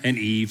Adam and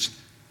Eve's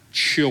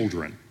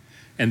children.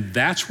 And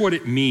that's what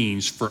it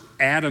means for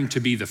Adam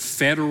to be the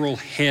federal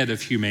head of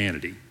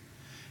humanity.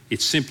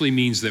 It simply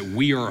means that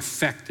we are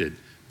affected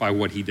by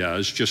what he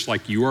does, just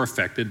like you are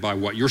affected by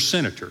what your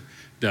senator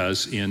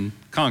does in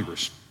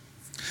Congress.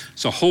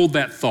 So hold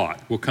that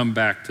thought. We'll come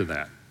back to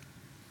that.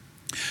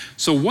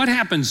 So what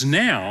happens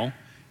now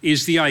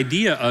is the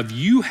idea of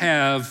you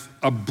have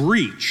a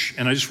breach,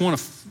 and I just want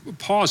to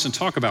pause and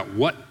talk about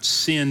what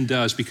sin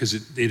does because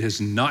it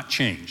has not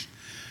changed.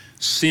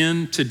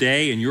 Sin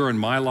today, and you're in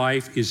my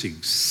life, is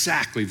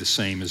exactly the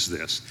same as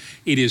this.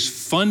 It is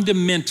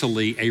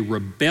fundamentally a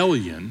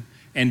rebellion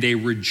and a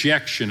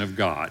rejection of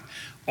God.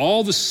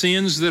 All the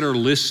sins that are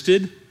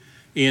listed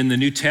in the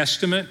New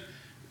Testament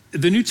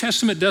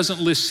doesn't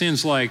list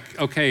sins like,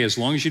 okay, as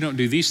long as you don't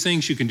do these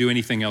things, you can do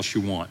anything else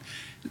you want.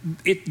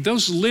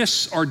 Those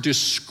lists are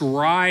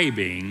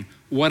describing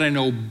what an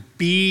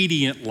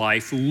obedient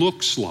life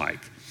looks like.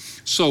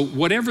 So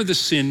whatever the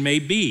sin may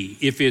be,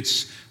 if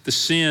it's the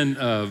sin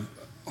of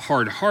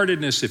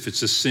hard-heartedness, if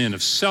it's a sin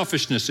of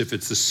selfishness, if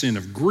it's the sin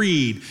of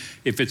greed,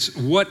 if it's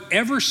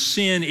whatever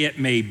sin it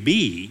may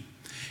be,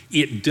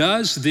 it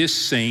does this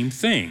same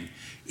thing.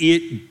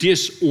 It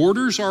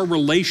disorders our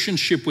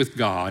relationship with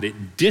God,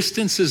 it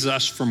distances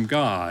us from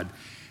God,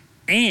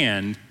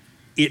 and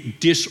it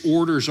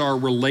disorders our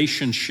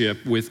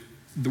relationship with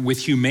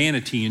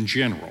humanity in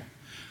general.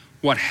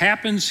 What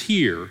happens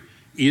here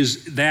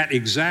is that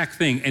exact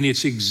thing, and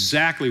it's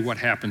exactly what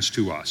happens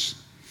to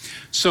us.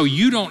 So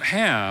you don't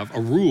have a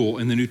rule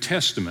in the New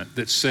Testament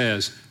that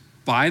says,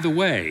 by the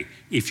way,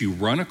 if you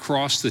run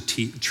across the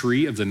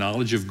tree of the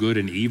knowledge of good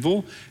and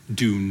evil,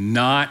 do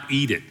not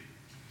eat it.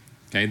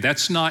 Okay,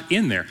 that's not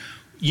in there.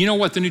 You know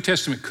what the New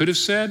Testament could have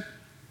said?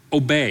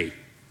 Obey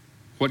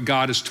what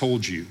God has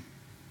told you.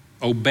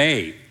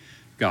 Obey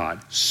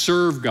God,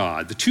 serve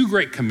God. The two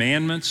great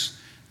commandments,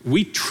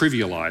 we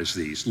trivialize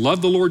these.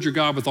 Love the Lord your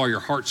God with all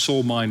your heart,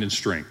 soul, mind, and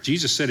strength.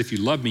 Jesus said, if you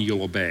love me,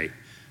 you'll obey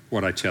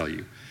what I tell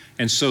you.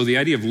 And so the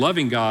idea of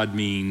loving God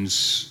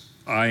means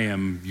I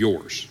am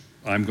yours.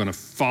 I'm going to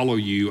follow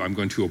you. I'm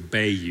going to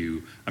obey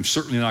you. I'm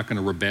certainly not going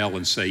to rebel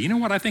and say, you know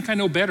what, I think I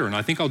know better, and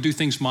I think I'll do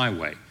things my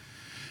way.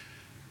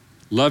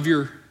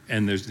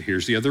 And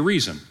here's the other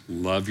reason.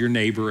 Love your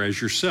neighbor as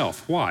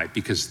yourself. Why?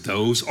 Because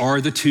those are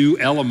the two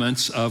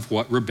elements of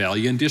what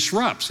rebellion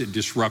disrupts. It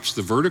disrupts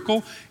the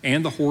vertical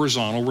and the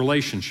horizontal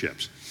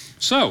relationships.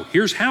 So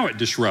here's how it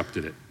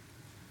disrupted it.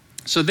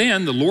 So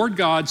then the Lord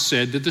God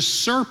said to the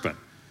serpent,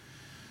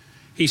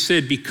 he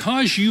said,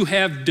 because you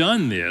have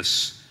done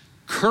this,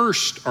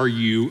 cursed are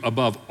you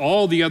above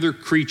all the other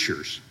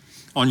creatures.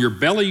 On your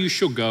belly you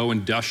shall go,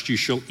 and dust you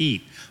shall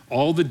eat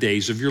all the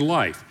days of your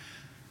life.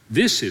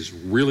 This is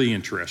really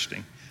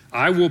interesting.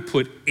 I will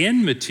put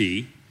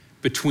enmity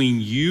between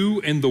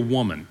you and the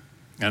woman.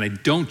 And I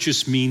don't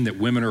just mean that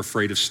women are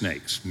afraid of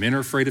snakes. Men are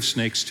afraid of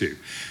snakes too.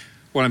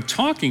 What I'm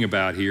talking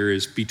about here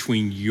is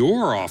between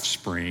your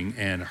offspring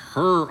and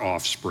her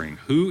offspring.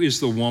 Who is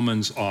the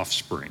woman's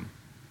offspring?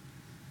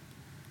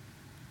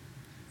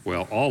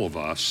 Well, all of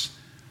us.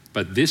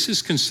 But this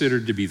is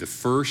considered to be the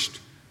first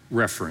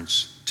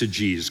reference to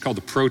Jesus. It's called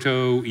the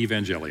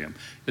proto-evangelium.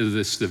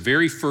 It's the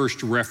very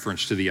first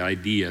reference to the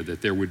idea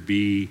that there would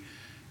be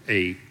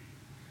a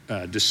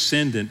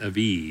descendant of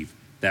Eve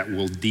that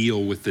will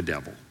deal with the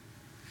devil.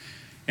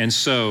 And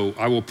so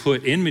I will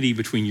put enmity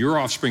between your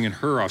offspring and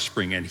her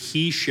offspring, and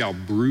he shall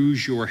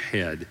bruise your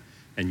head,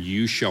 and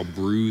you shall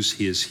bruise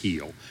his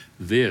heel.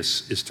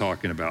 This is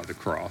talking about the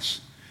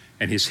cross.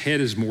 And his head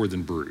is more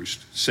than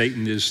bruised.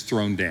 Satan is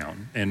thrown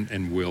down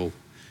and will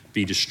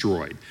be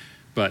destroyed.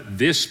 But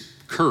this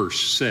curse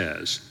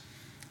says,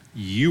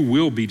 you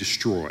will be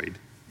destroyed,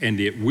 and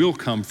it will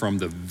come from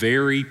the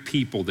very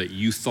people that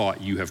you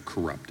thought you have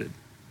corrupted.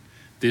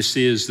 This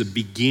is the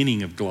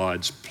beginning of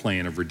God's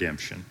plan of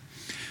redemption.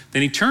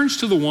 Then he turns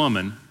to the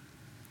woman,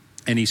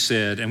 and he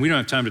said, and we don't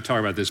have time to talk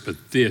about this, but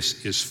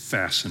this is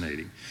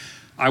fascinating.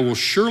 I will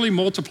surely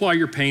multiply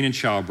your pain in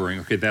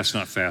childbearing. Okay, that's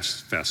not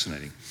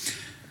fascinating.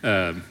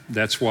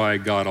 That's why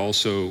God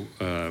also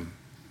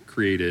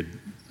created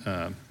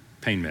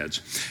pain meds.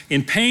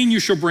 In pain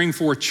you shall bring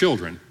forth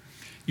children.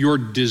 Your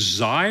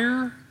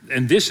desire,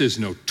 and this is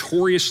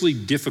notoriously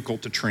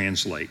difficult to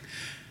translate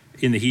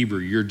in the Hebrew,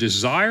 your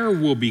desire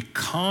will be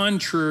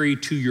contrary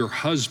to your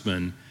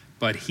husband,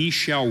 but he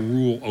shall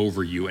rule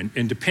over you.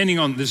 And depending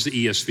on, this is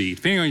the ESV,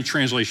 depending on your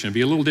translation, it'll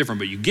be a little different,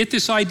 but you get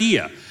this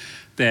idea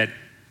that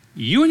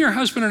you and your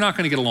husband are not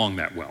going to get along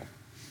that well.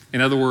 In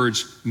other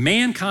words,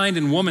 mankind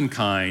and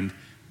womankind,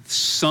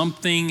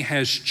 something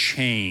has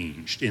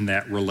changed in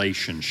that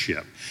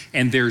relationship.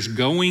 And there's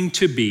going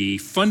to be,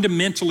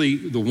 fundamentally,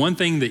 the one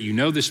thing that you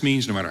know this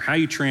means, no matter how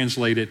you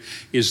translate it,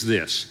 is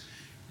this.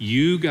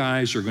 You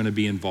guys are going to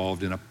be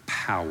involved in a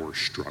power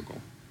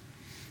struggle.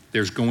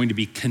 There's going to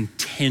be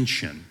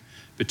contention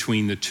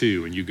between the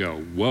two. And you go,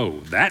 whoa,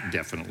 that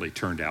definitely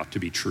turned out to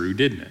be true,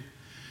 didn't it?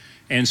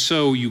 And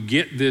so you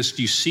get this,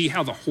 do you see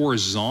how the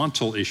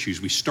horizontal issues,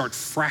 we start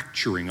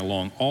fracturing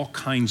along all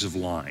kinds of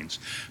lines.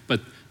 But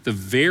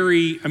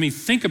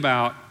think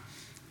about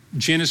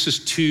Genesis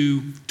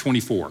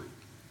 2:24.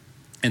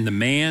 And the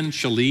man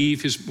shall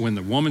leave when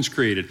the woman's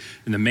created,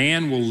 and the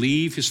man will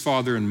leave his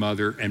father and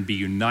mother and be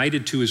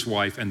united to his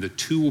wife, and the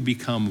two will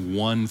become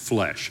one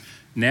flesh.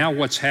 Now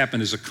what's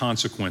happened is a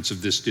consequence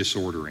of this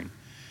disordering.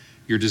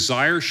 Your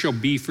desire shall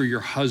be for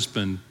your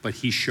husband, but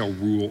he shall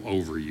rule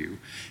over you.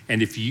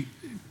 And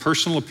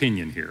personal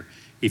opinion here,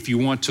 if you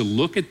want to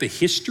look at the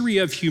history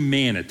of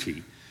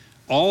humanity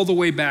all the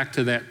way back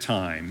to that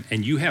time,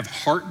 and you have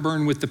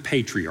heartburn with the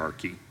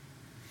patriarchy,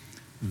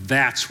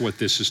 that's what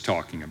this is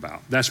talking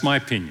about. That's my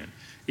opinion,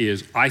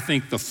 is I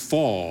think the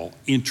fall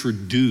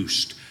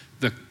introduced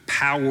the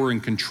power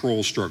and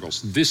control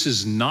struggles. This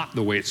is not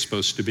the way it's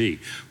supposed to be.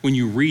 When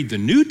you read the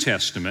New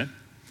Testament,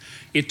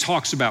 it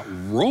talks about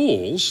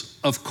roles,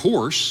 of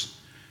course.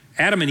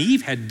 Adam and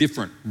Eve had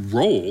different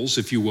roles,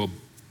 if you will,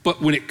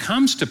 but when it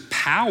comes to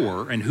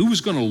power and who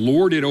was going to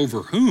lord it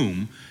over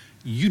whom,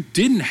 you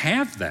didn't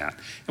have that.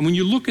 And when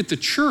you look at the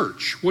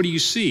church, what do you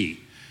see?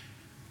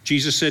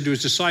 Jesus said to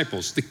his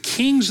disciples, the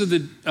kings of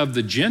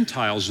the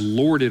Gentiles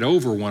lord it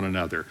over one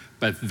another,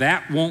 but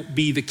that won't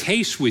be the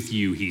case with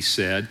you, he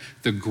said.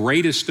 The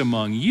greatest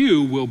among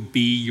you will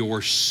be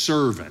your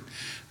servant.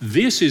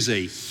 This is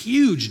a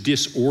huge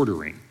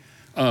disordering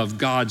of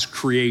God's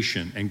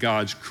creation and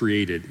God's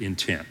created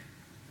intent.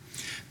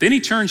 Then he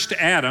turns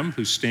to Adam,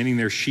 who's standing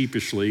there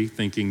sheepishly,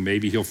 thinking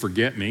maybe he'll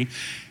forget me.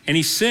 And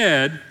he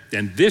said,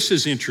 and this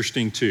is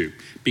interesting too,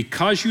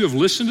 because you have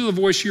listened to the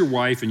voice of your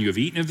wife and you have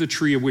eaten of the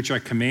tree of which I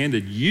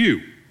commanded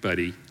you,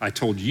 buddy, I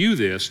told you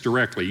this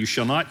directly, you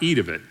shall not eat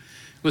of it.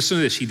 Listen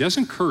to this, he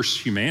doesn't curse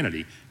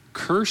humanity.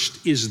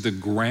 Cursed is the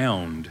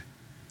ground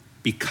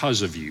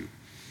because of you.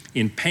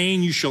 In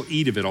pain you shall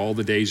eat of it all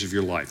the days of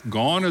your life.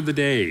 Gone are the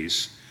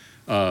days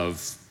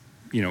of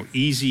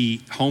easy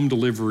home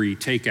delivery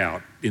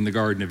takeout in the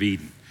Garden of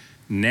Eden.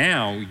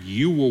 Now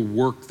you will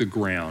work the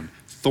ground.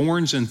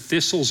 Thorns and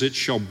thistles it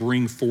shall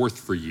bring forth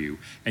for you,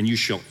 and you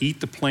shall eat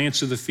the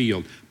plants of the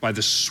field. By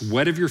the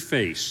sweat of your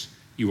face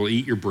you will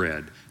eat your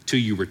bread, till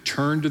you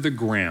return to the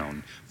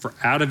ground, for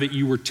out of it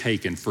you were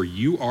taken, for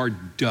you are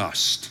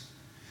dust,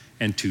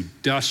 and to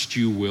dust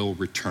you will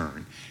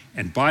return.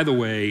 And by the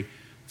way,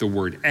 the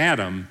word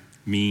Adam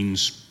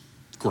means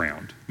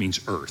ground, means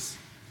earth.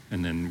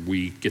 And then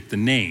we get the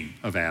name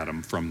of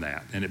Adam from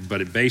that.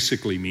 But it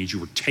basically means you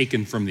were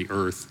taken from the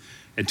earth,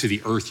 and to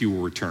the earth you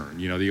will return.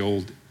 You know, the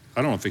old,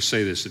 I don't know if they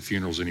say this at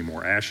funerals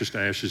anymore, ashes to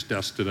ashes,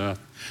 dust to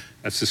dust.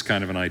 That's this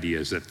kind of an idea,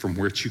 is that from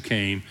which you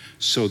came,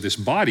 so this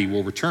body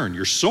will return.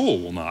 Your soul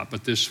will not,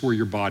 but this is where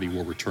your body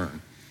will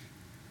return.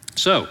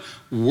 So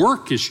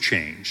work is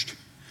changed.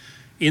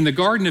 In the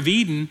Garden of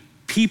Eden,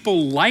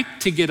 people like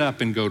to get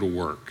up and go to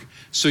work.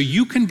 So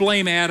you can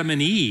blame Adam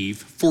and Eve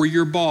for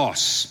your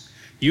boss.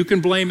 You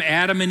can blame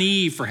Adam and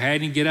Eve for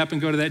having to get up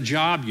and go to that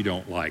job you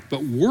don't like.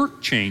 But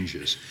work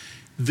changes.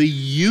 The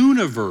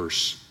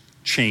universe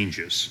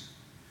changes.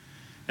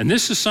 And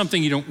this is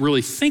something you don't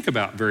really think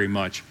about very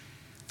much.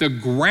 The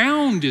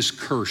ground is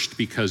cursed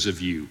because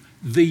of you.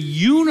 The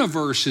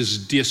universe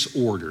is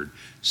disordered.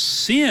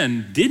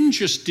 Sin didn't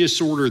just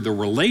disorder the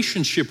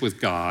relationship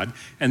with God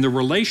and the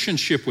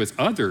relationship with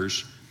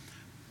others,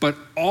 but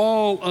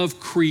all of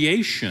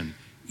creation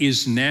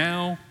is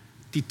now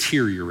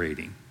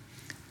deteriorating.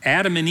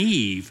 Adam and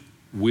Eve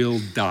will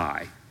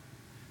die.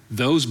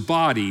 Those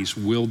bodies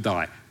will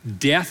die.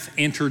 Death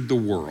entered the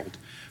world.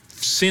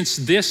 Since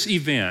this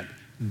event,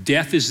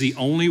 death is the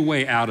only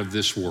way out of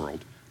this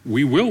world.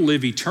 We will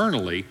live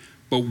eternally,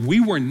 but we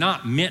were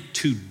not meant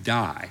to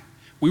die.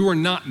 We were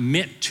not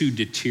meant to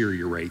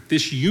deteriorate.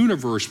 This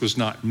universe was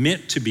not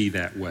meant to be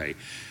that way.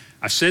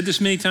 I've said this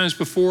many times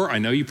before. I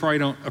know you probably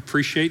don't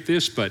appreciate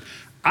this, but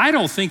I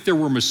don't think there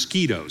were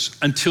mosquitoes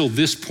until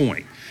this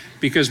point,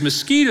 because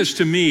mosquitoes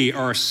to me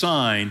are a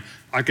sign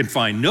I can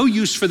find no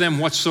use for them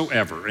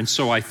whatsoever. And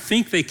so I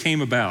think they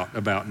came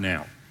about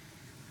now.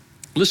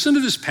 Listen to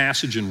this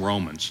passage in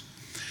Romans.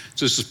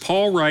 So this is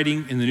Paul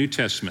writing in the New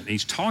Testament.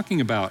 He's talking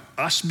about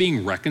us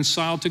being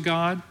reconciled to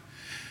God.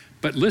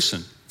 But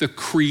listen, the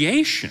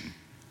creation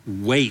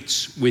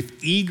waits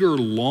with eager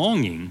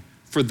longing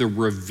for the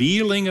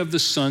revealing of the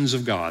sons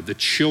of God, the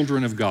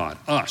children of God,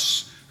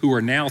 us, who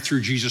are now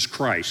through Jesus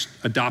Christ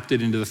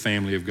adopted into the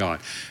family of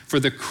God. For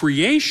the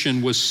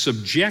creation was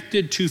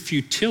subjected to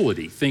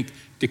futility, think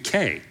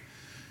decay.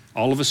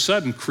 All of a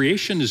sudden,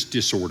 creation is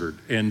disordered.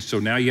 And so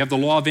now you have the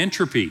law of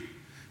entropy.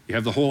 You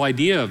have the whole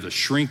idea of the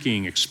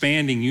shrinking,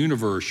 expanding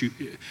universe.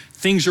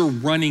 Things are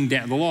running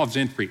down. The law of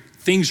entropy,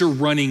 things are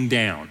running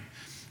down.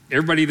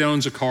 Everybody that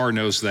owns a car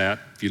knows that.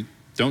 If you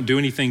don't do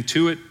anything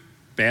to it,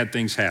 bad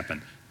things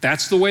happen.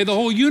 That's the way the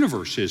whole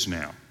universe is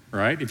now,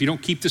 right? If you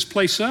don't keep this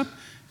place up,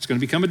 it's going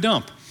to become a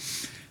dump.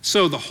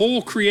 So the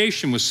whole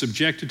creation was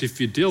subjected to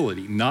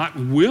futility, not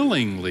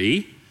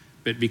willingly,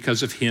 but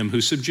because of him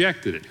who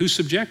subjected it. Who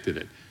subjected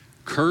it?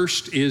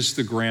 Cursed is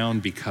the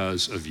ground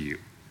because of you.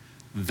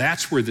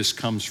 That's where this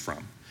comes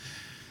from.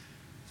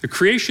 The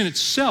creation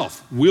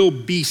itself will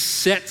be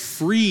set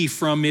free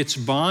from its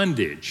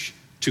bondage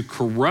to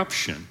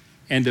corruption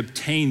and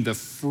obtain the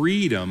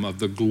freedom of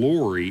the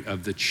glory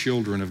of the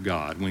children of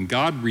God. When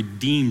God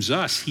redeems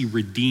us, he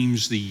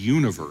redeems the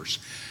universe.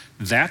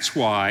 That's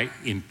why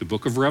in the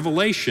book of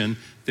Revelation,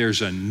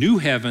 there's a new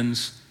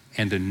heavens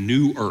and a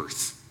new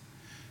earth.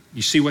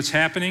 You see what's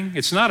happening?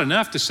 It's not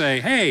enough to say,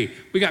 hey,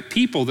 we got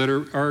people that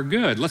are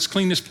good. Let's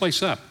clean this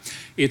place up.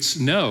 It's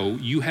no,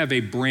 you have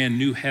a brand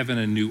new heaven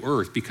and new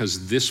earth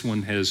because this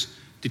one has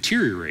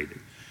deteriorated.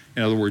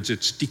 In other words,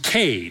 it's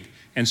decayed,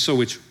 and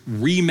so it's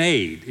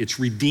remade, it's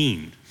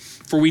redeemed.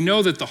 For we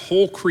know that the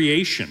whole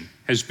creation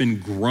has been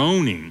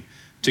groaning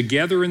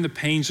together in the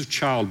pains of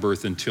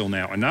childbirth until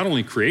now. And not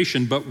only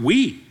creation, but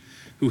we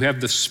who have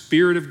the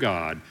Spirit of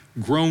God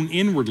groan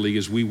inwardly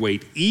as we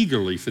wait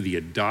eagerly for the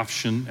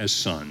adoption as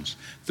sons,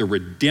 the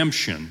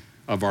redemption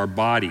of our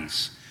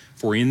bodies.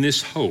 For in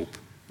this hope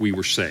we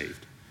were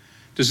saved.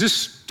 Does this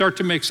start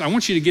to make sense? I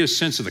want you to get a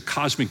sense of the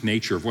cosmic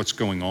nature of what's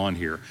going on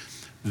here.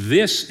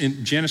 This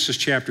in Genesis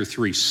chapter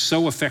 3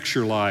 so affects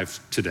your life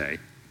today.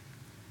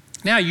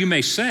 Now you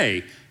may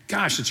say,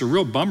 gosh, it's a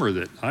real bummer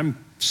that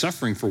I'm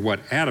suffering for what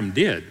Adam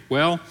did.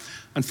 Well,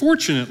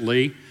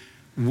 unfortunately,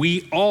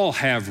 we all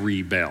have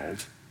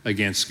rebelled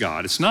against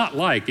God. It's not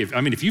like,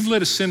 if you've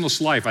led a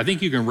sinless life, I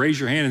think you can raise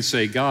your hand and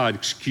say, God,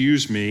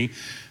 excuse me,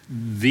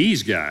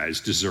 these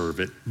guys deserve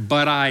it,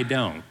 but I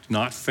don't.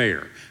 Not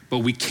fair. But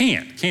we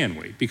can't, can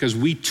we? Because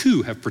we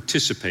too have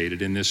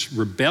participated in this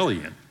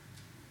rebellion.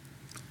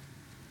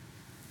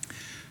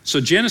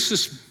 So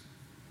Genesis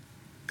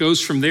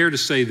goes from there to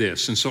say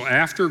this. And so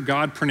after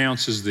God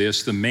pronounces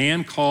this, the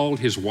man called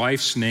his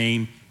wife's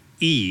name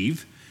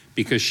Eve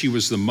because she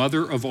was the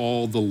mother of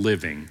all the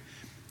living.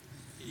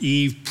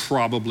 Eve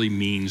probably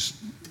means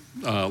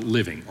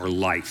living or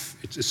life.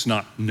 It's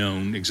not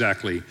known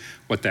exactly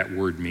what that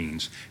word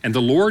means. And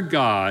the Lord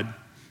God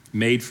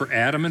made for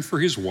Adam and for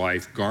his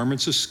wife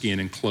garments of skin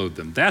and clothed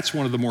them. That's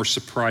one of the more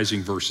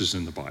surprising verses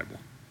in the Bible.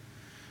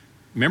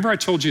 Remember I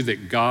told you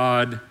that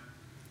God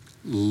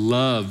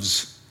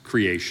loves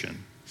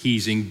creation.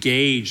 He's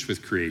engaged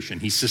with creation.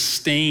 He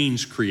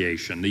sustains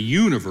creation, the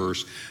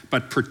universe,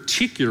 but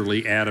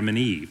particularly Adam and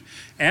Eve.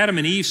 Adam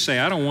and Eve say,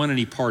 I don't want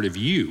any part of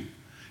you.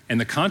 And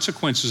the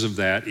consequences of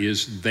that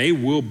is they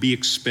will be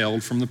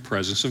expelled from the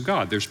presence of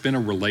God. There's been a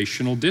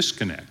relational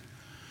disconnect.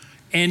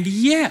 And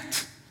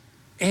yet,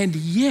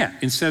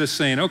 instead of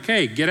saying,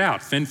 okay, get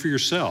out, fend for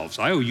yourselves,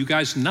 I owe you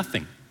guys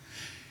nothing,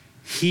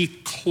 he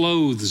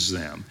clothes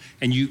them.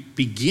 And you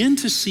begin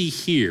to see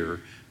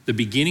here the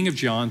beginning of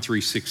John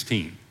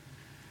 3:16.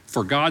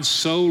 For God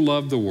so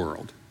loved the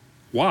world.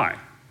 Why?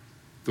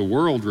 The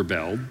world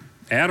rebelled,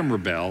 Adam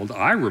rebelled,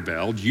 I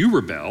rebelled, you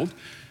rebelled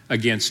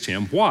against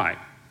him. Why?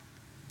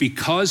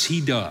 Because he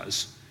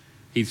does.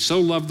 He so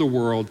loved the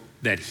world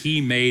that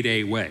he made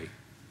a way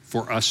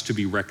for us to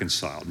be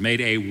reconciled, made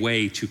a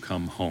way to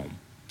come home.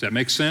 Does that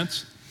make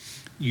sense?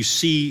 You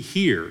see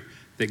here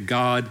that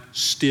God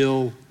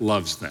still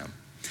loves them.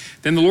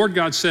 Then the Lord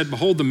God said,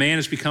 behold, the man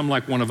has become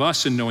like one of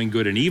us in knowing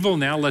good and evil.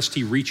 Now lest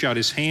he reach out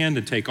his hand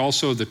and take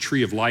also the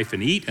tree of life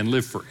and eat and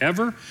live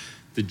forever.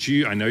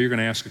 I know you're going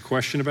to ask a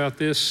question about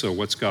this, so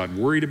what's God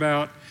worried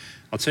about?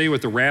 I'll tell you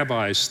what the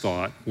rabbis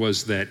thought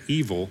was that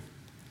evil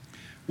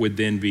would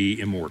then be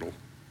immortal.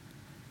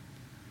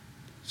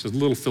 It's a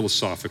little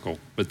philosophical,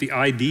 but the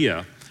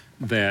idea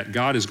that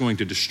God is going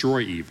to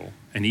destroy evil,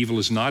 and evil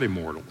is not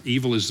immortal.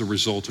 Evil is the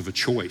result of a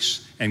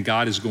choice, and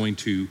God is going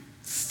to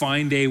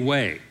find a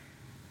way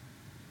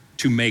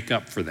to make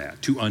up for that,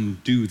 to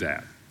undo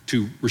that,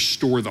 to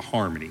restore the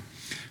harmony.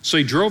 So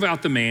he drove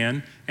out the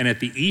man, and at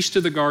the east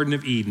of the Garden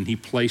of Eden, he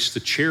placed the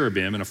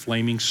cherubim and a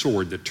flaming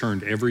sword that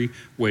turned every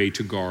way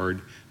to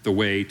guard the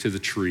way to the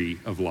tree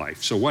of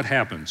life. So what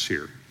happens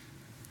here?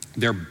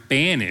 They're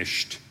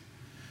banished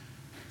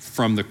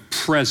from the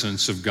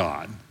presence of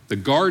God. The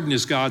garden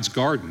is God's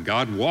garden.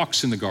 God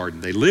walks in the garden.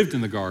 They lived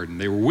in the garden.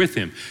 They were with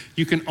him.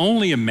 You can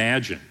only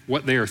imagine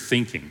what they are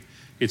thinking.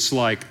 It's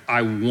like,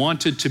 I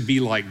wanted to be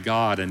like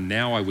God, and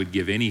now I would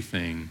give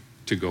anything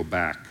to go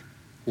back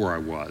where I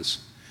was.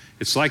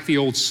 It's like the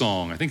old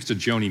song. I think it's a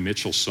Joni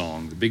Mitchell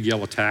song, The Big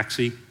Yellow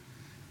Taxi.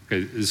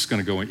 Okay, this is going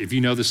to go in. If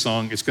you know the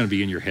song, it's going to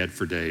be in your head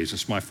for days.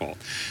 It's my fault.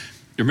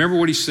 You remember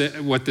what he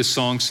said? What this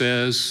song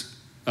says?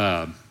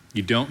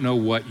 You don't know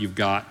what you've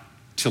got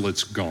till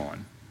it's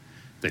gone.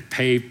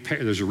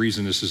 There's a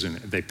reason this is in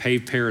it. They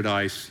paved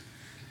paradise,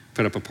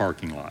 put up a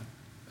parking lot.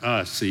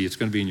 See, it's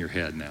going to be in your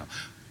head now.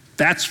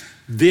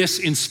 This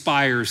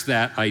inspires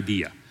that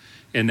idea.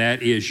 And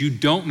that is, you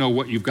don't know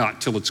what you've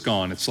got till it's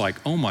gone. It's like,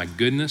 oh my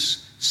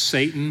goodness,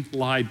 Satan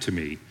lied to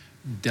me.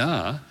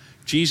 Duh.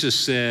 Jesus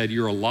said,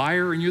 you're a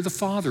liar and you're the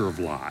father of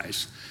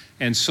lies.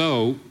 And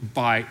so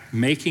by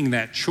making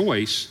that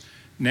choice,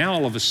 now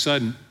all of a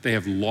sudden they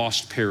have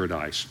lost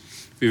paradise.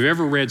 If you've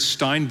ever read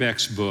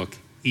Steinbeck's book,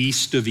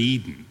 East of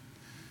Eden,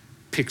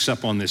 picks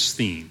up on this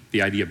theme,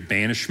 the idea of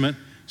banishment.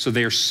 So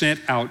they are sent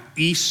out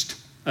east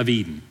of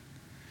Eden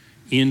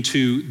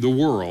into the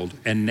world,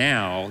 and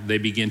now they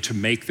begin to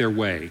make their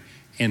way.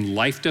 And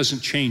life doesn't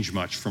change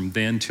much from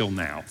then till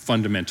now,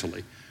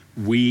 fundamentally.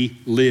 We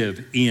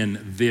live in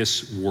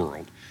this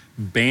world.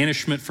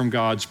 Banishment from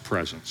God's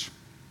presence.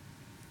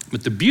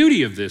 But the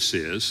beauty of this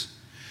is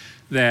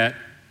that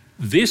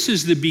this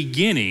is the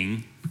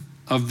beginning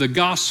of the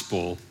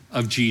gospel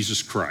of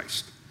Jesus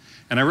Christ.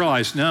 And I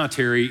realized, no,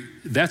 Terry,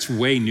 that's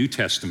way New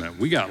Testament.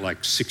 We got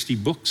like 60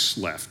 books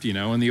left,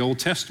 in the Old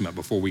Testament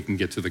before we can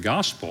get to the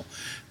gospel.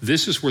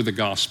 This is where the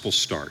gospel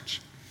starts.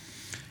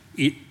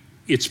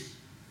 It's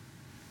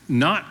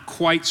not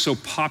quite so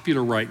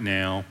popular right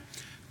now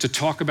to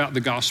talk about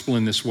the gospel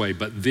in this way,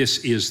 but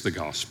this is the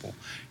gospel.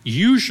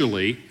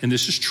 Usually, and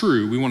this is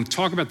true, we want to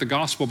talk about the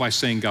gospel by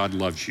saying God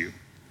loves you.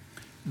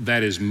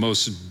 That is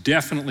most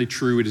definitely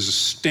true. It is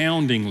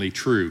astoundingly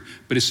true,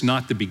 but it's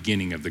not the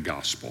beginning of the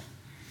gospel.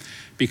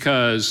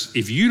 Because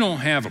if you don't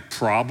have a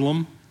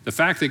problem, the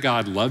fact that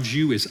God loves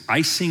you is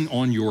icing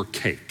on your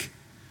cake.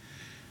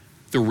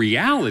 The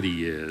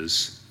reality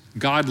is,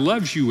 God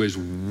loves you is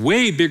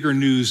way bigger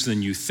news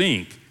than you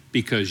think,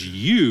 because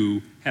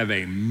you have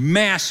a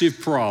massive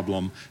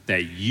problem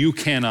that you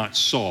cannot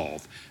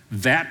solve.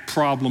 That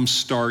problem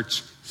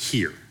starts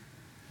here.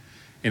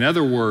 In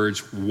other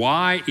words, I'm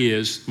going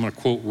to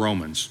quote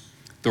Romans,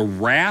 the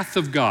wrath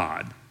of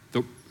God,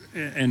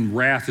 and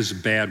wrath is a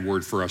bad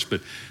word for us,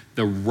 but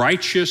the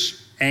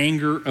righteous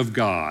anger of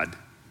God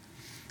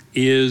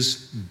is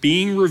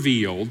being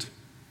revealed,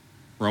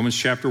 Romans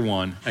chapter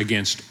 1,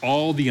 against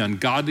all the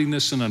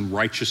ungodliness and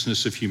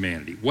unrighteousness of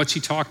humanity. What's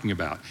he talking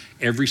about?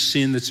 Every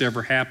sin that's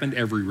ever happened,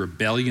 every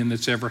rebellion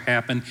that's ever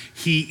happened.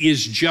 He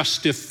is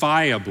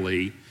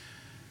justifiably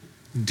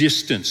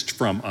distanced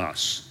from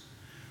us.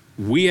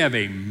 We have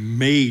a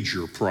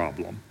major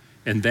problem,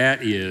 and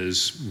that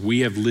is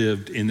we have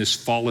lived in this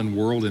fallen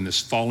world, in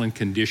this fallen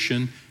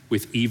condition,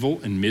 with evil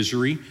and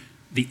misery.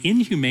 The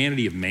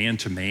inhumanity of man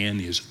to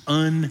man is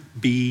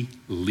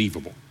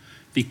unbelievable.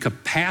 The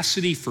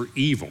capacity for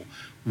evil.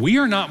 We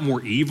are not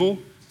more evil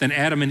than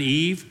Adam and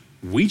Eve.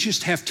 We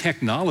just have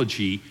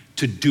technology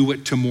to do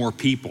it to more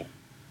people.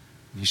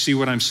 You see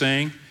what I'm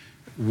saying?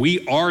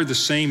 We are the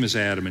same as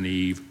Adam and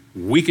Eve.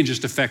 we can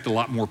just affect a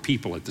lot more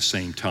people at the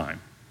same time.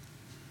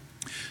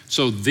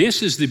 So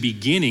this is the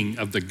beginning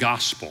of the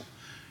gospel,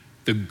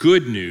 the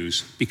good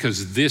news,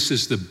 because this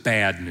is the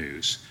bad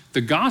news.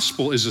 The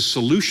gospel is a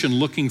solution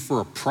looking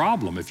for a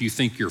problem if you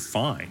think you're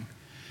fine.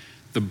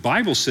 The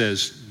Bible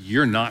says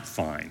you're not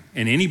fine.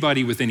 And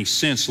anybody with any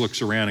sense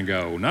looks around and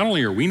go, not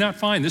only are we not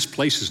fine, this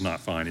place is not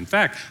fine. In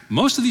fact,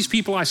 most of these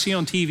people I see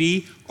on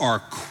TV are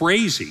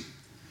crazy.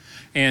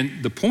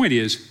 And the point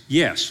is,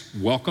 yes,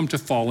 welcome to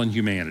fallen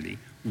humanity.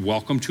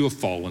 Welcome to a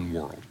fallen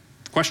world.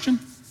 Question?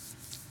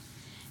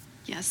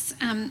 Yes.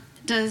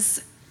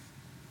 Does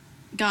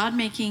God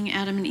making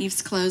Adam and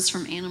Eve's clothes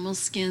from animal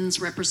skins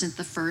represent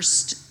the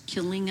first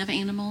killing of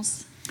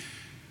animals?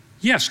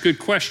 Yes, good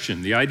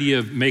question. The idea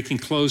of making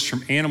clothes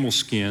from animal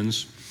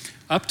skins.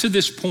 Up to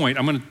this point,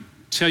 I'm going to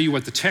tell you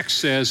what the text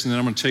says, and then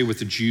I'm going to tell you what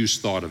the Jews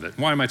thought of it.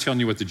 Why am I telling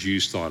you what the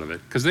Jews thought of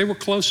it? Because they were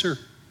closer,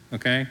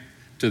 okay,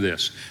 to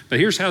this. But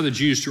here's how the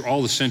Jews through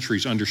all the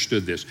centuries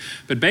understood this.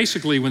 But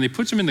basically, when they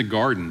put them in the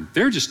garden,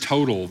 they're just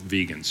total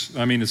vegans.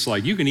 I mean, it's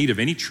like you can eat of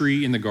any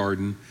tree in the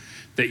garden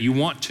that you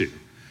want to.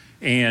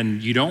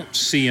 And you don't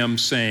see them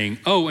saying,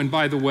 oh, and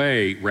by the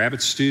way,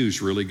 rabbit stew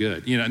is really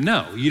good.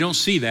 No, you don't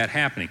see that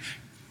happening.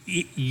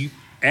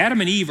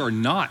 Adam and Eve are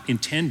not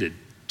intended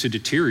to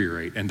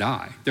deteriorate and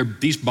die.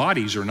 These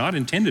bodies are not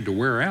intended to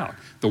wear out.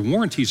 The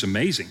warranty's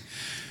amazing.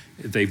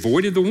 They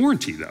voided the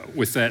warranty, though,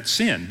 with that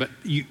sin. But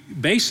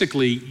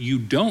you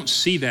don't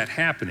see that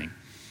happening.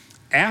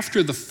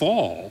 After the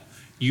fall,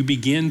 you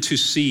begin to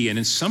see, and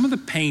in some of the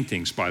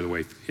paintings, by the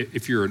way,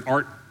 if you're an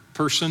art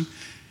person,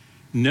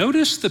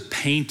 notice the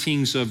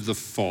paintings of the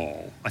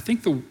fall. I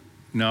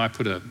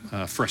put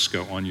a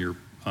fresco on your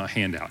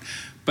handout.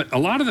 But a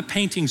lot of the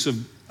paintings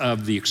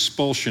of the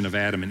expulsion of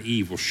Adam and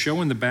Eve will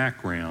show in the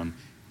background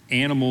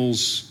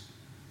animals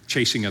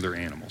chasing other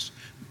animals.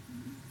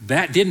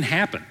 That didn't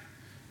happen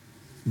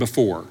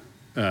before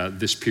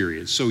this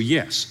period. So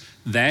yes,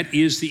 that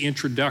is the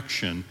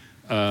introduction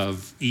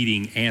of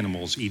eating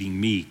animals, eating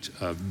meat,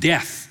 of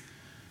death.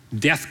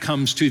 Death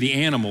comes to the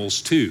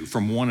animals too,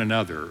 from one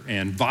another,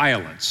 and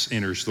violence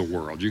enters the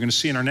world. You're going to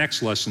see in our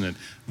next lesson that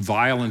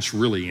violence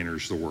really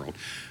enters the world.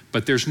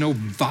 But there's no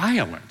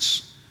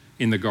violence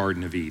in the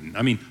Garden of Eden.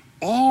 I mean,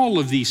 all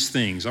of these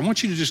things, I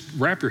want you to just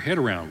wrap your head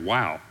around,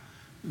 wow,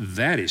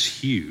 that is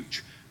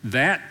huge.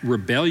 That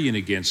rebellion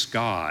against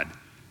God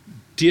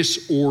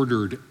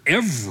disordered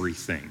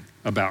everything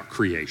about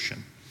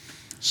creation.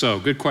 So,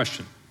 good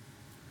question.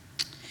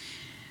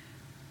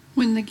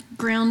 When the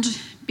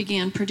ground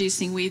began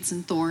producing weeds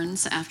and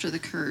thorns after the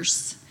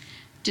curse,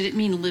 did it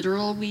mean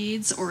literal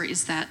weeds, or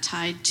is that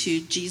tied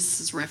to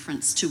Jesus'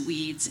 reference to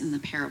weeds in the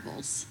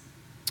parables?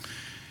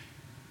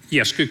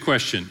 Yes, good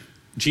question.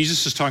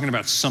 Jesus is talking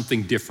about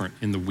something different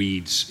in the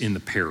weeds in the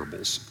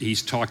parables.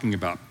 He's talking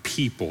about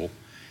people,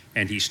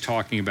 and he's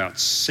talking about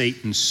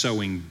Satan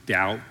sowing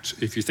doubt.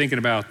 If you're thinking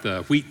about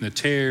the wheat and the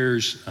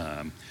tares,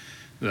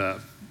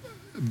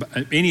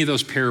 any of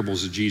those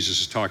parables that Jesus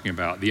is talking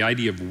about, the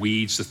idea of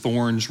weeds, the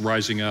thorns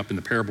rising up in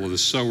the parable of the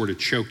sower to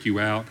choke you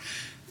out,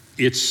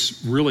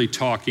 it's really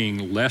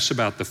talking less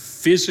about the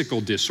physical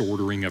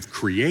disordering of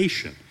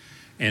creation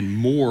and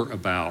more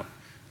about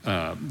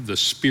the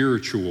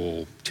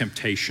spiritual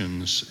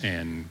temptations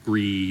and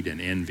greed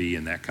and envy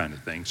and that kind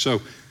of thing.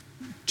 So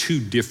two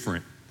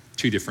different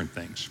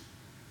things.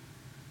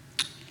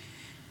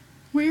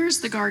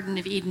 Where's the Garden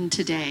of Eden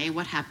today?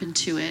 What happened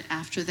to it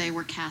after they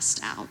were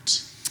cast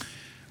out?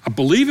 I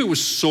believe it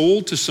was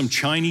sold to some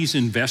Chinese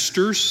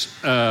investors.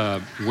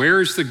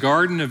 Where's the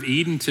Garden of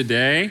Eden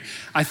today?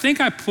 I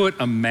think I put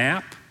a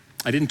map.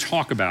 I didn't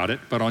talk about it,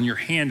 but on your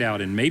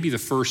handout in maybe the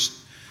first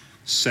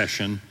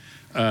session,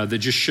 that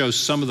just shows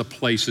some of the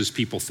places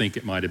people think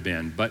it might have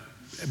been. But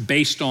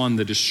based on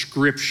the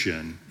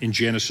description in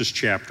Genesis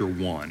chapter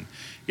 1,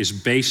 is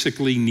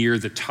basically near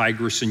the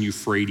Tigris and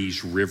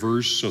Euphrates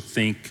rivers. So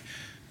think,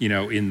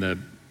 in the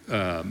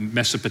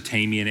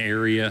Mesopotamian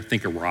area,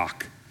 think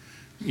Iraq,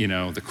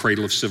 the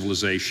cradle of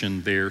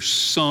civilization there.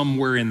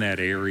 Somewhere in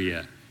that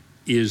area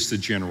is the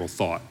general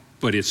thought,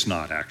 but it's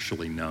not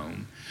actually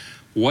known.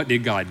 What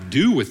did God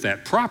do with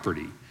that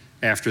property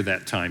after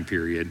that time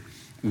period?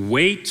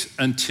 Wait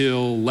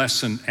until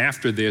lesson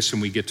after this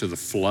and we get to the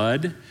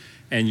flood,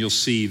 and you'll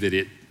see that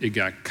it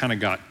got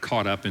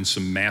caught up in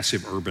some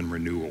massive urban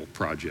renewal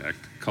project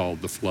called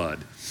the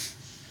flood.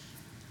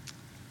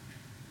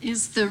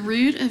 Is the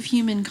root of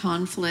human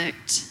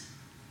conflict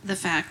the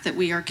fact that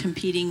we are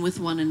competing with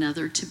one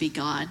another to be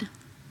God?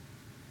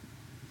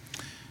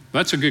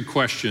 That's a good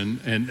question,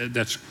 and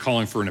that's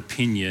calling for an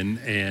opinion.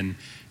 And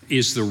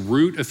is the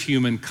root of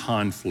human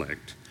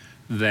conflict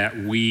that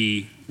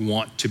we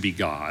want to be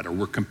God, or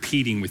we're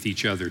competing with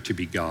each other to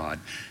be God?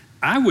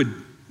 I would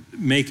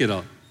make it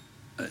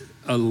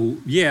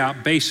yeah,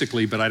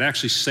 basically, but I'd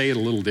actually say it a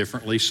little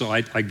differently. So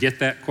I get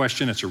that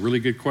question. It's a really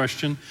good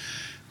question.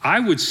 I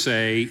would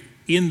say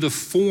in the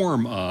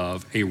form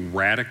of a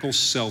radical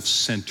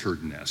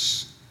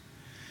self-centeredness.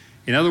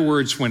 In other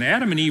words, when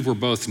Adam and Eve were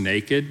both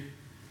naked,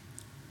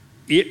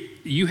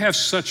 you have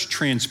such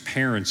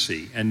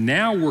transparency, and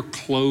now we're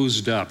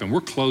closed up, and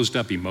we're closed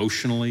up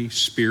emotionally,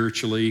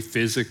 spiritually,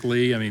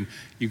 physically. I mean,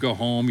 you go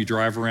home, you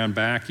drive around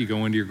back, you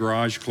go into your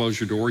garage, close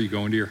your door, you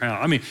go into your house.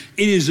 I mean,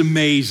 it is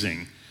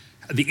amazing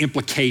the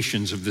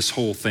implications of this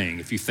whole thing,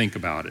 if you think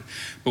about it.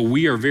 But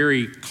we are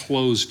very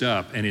closed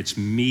up, and it's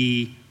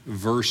me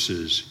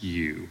versus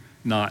you,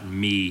 not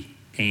me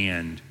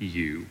and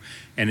you.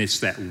 And it's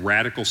that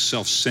radical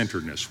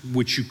self-centeredness,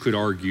 which you could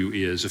argue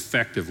is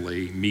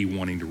effectively me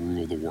wanting to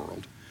rule the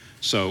world.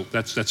 So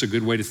that's a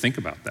good way to think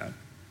about that.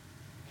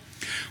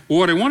 Well,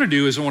 what I want to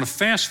do is I want to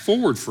fast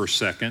forward for a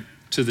second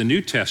to the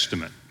New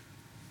Testament.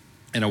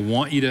 And I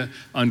want you to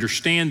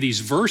understand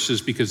these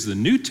verses because the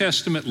New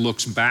Testament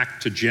looks back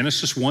to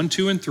Genesis 1,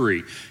 2, and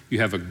 3. You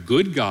have a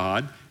good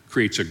God,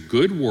 creates a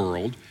good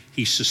world.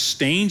 He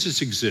sustains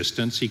its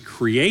existence. He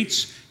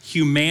creates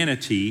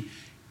humanity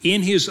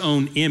in his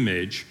own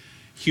image.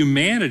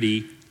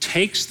 Humanity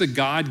takes the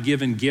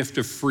God-given gift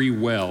of free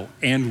will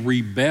and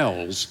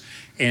rebels,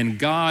 and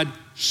God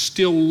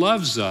still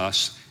loves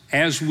us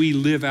as we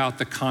live out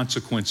the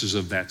consequences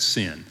of that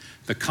sin.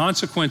 The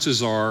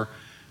consequences are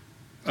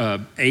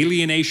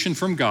alienation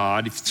from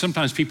God.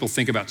 Sometimes people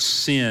think about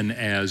sin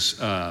as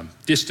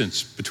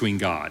distance between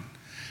God,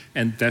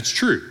 and that's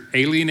true.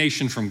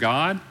 Alienation from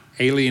God,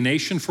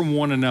 alienation from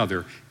one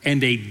another,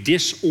 and a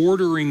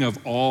disordering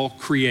of all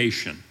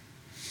creation.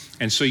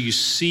 And so you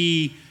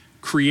see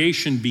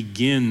creation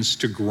begins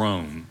to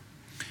groan.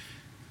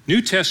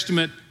 New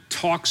Testament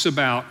talks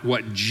about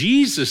what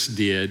Jesus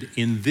did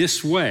in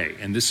this way,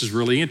 and this is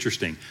really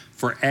interesting.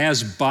 For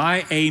as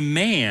by a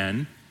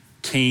man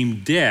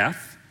came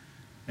death,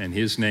 and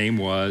his name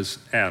was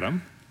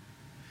Adam,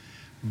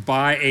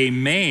 by a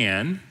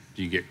man,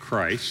 you get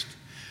Christ,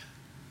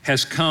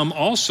 has come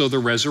also the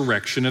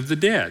resurrection of the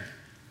dead.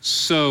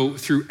 So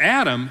through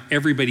Adam,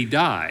 everybody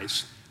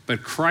dies,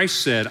 but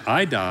Christ said,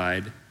 I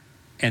died,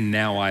 and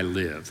now I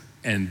live.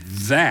 And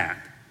that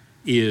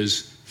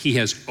is, he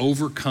has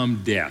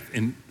overcome death.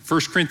 In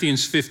 1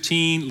 Corinthians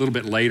 15, a little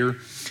bit later,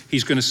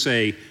 he's going to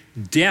say,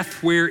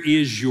 death, where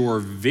is your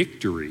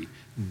victory?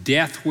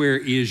 Death, where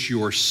is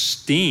your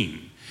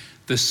sting?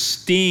 The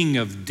sting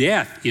of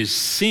death is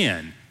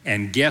sin.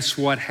 And guess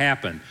what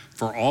happened?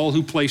 For all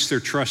who place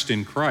their trust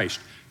in Christ,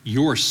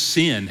 your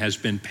sin has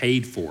been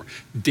paid for.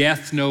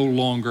 Death no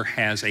longer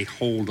has a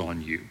hold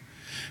on you.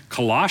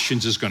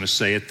 Colossians is going to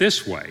say it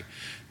this way,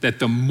 that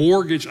the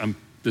mortgage,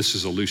 this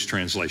is a loose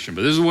translation,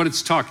 but this is what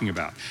it's talking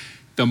about.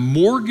 The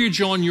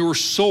mortgage on your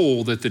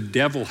soul that the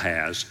devil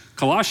has,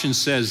 Colossians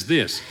says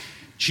this,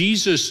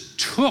 Jesus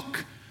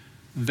took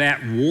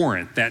that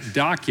warrant, that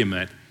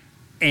document,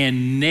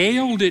 and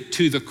nailed it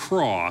to the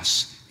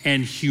cross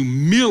and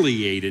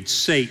humiliated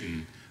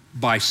Satan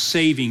by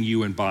saving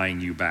you and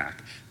buying you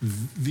back.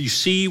 You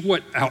see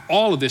how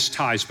all of this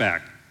ties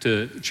back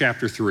to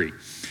chapter 3.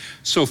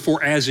 So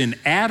for as in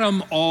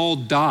Adam all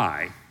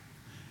die,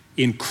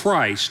 in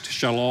Christ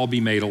shall all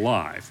be made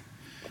alive.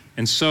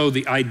 And so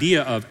the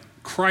idea of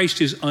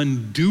Christ is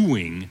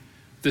undoing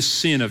the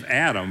sin of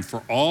Adam.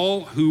 For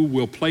all who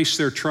will place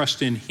their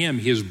trust in him,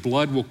 his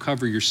blood will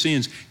cover your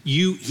sins.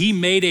 He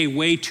made a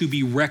way to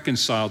be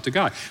reconciled to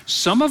God.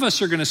 Some of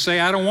us are going to say,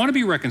 I don't want to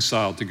be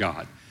reconciled to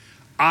God.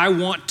 I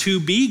want to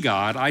be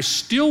God. I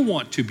still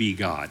want to be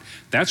God.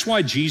 That's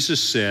why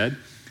Jesus said,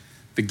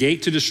 the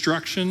gate to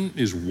destruction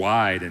is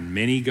wide and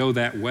many go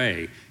that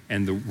way,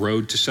 and the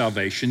road to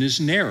salvation is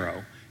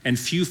narrow and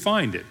few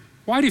find it.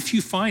 Why do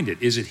few find it?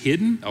 Is it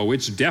hidden? Oh,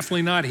 it's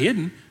definitely not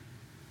hidden.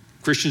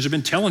 Christians have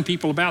been telling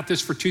people about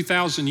this for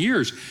 2,000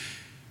 years.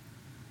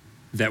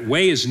 That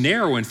way is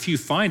narrow and few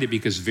find it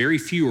because very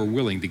few are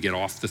willing to get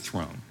off the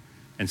throne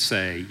and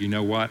say, you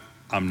know what?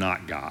 I'm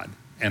not God,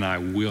 and I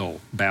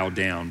will bow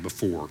down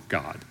before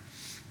God.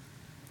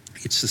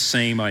 It's the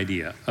same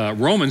idea.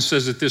 Romans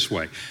says it this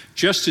way,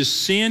 just as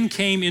sin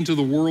came into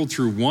the world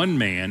through one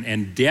man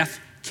and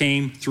death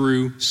came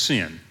through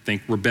sin,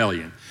 think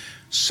rebellion,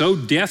 so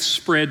death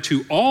spread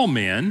to all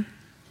men.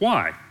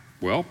 Why?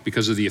 Well,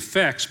 because of the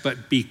effects,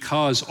 but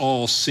because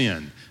all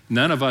sinned.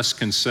 None of us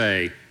can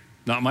say,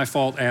 not my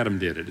fault, Adam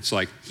did it. It's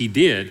like, he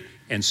did,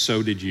 and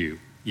so did you.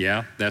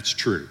 Yeah, that's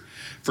true.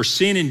 For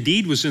sin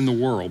indeed was in the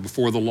world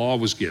before the law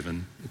was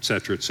given, et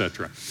cetera, et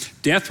cetera.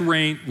 Death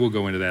reigned, we'll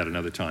go into that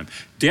another time.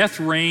 Death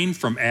reigned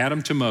from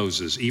Adam to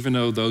Moses, even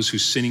though those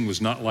whose sinning was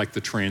not like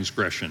the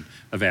transgression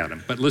of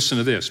Adam. But listen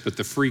to this, but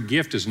the free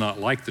gift is not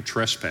like the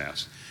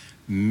trespass.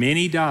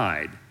 Many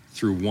died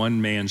through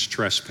one man's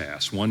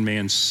trespass, one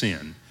man's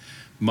sin.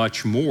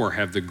 Much more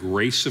have the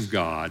grace of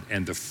God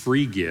and the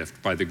free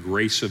gift by the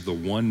grace of the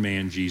one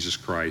man, Jesus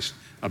Christ,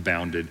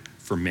 abounded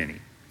for many.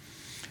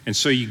 And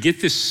so you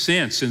get this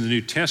sense in the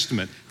New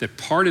Testament that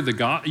part of the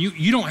gospel,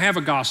 you don't have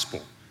a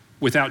gospel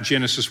without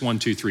Genesis 1,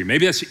 2, 3.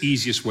 Maybe that's the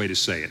easiest way to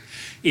say it.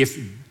 If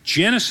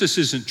Genesis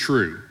isn't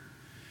true,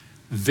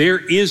 there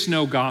is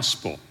no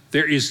gospel.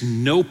 There is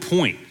no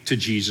point to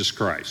Jesus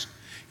Christ.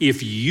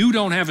 If you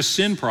don't have a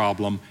sin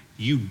problem,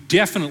 you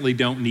definitely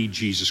don't need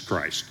Jesus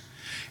Christ.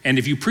 And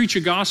if you preach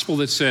a gospel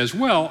that says,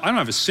 well, I don't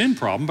have a sin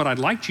problem, but I'd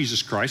like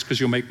Jesus Christ because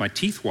he'll make my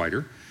teeth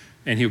whiter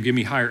and he'll give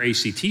me higher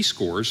ACT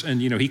scores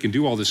and he can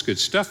do all this good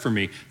stuff for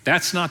me,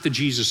 that's not the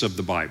Jesus of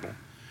the Bible.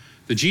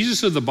 The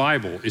Jesus of the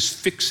Bible is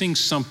fixing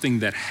something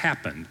that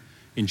happened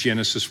in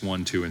Genesis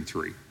 1, 2, and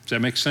 3. Does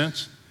that make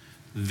sense?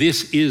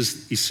 This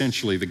is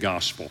essentially the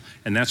gospel.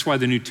 And that's why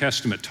the New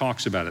Testament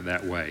talks about it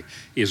that way,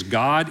 is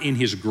God in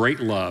his great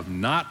love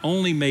not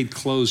only made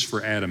clothes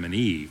for Adam and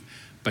Eve,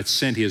 but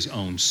sent his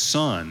own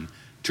son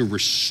to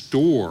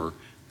restore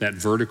that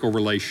vertical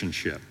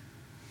relationship.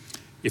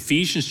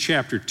 Ephesians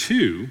chapter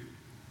 2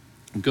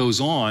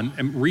 goes on,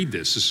 and read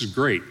this, this is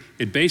great.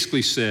 It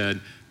basically said,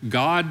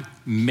 God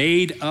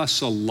made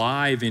us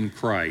alive in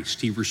Christ.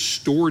 He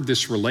restored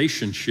this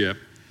relationship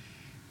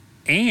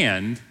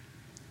and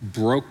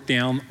broke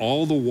down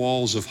all the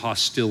walls of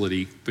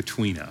hostility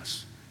between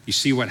us. You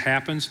see what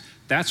happens?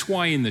 That's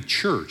why in the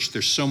church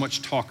there's so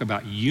much talk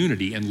about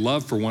unity and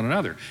love for one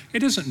another. It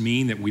doesn't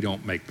mean that we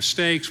don't make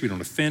mistakes, we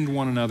don't offend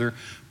one another,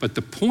 but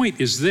the point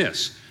is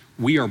this: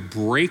 we are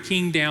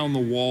breaking down the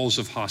walls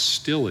of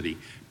hostility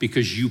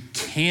because you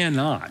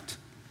cannot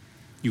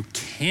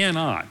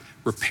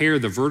repair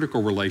the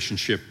vertical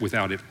relationship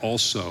without it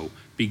also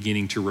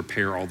beginning to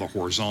repair all the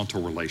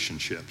horizontal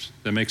relationships.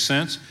 Does that make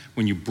sense?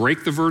 When you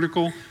break the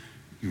vertical,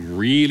 you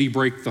really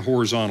break the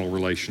horizontal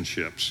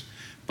relationships.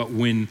 But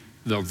when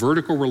the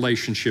vertical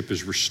relationship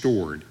is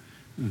restored,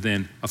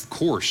 then of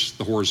course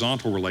the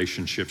horizontal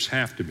relationships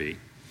have to be.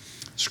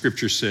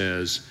 Scripture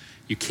says,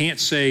 you can't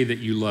say that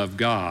you love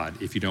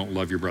God if you don't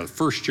love your brother.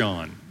 1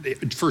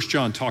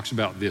 John talks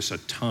about this a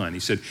ton. He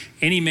said,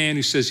 any man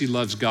who says he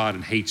loves God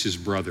and hates his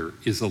brother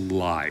is a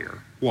liar.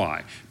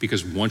 Why?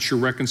 Because once you're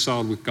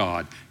reconciled with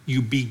God,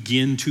 you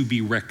begin to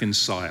be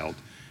reconciled.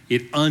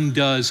 It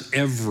undoes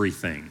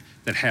everything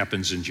that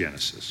happens in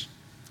Genesis.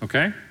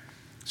 Okay?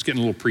 It's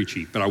getting a little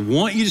preachy, but I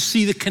want you to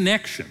see the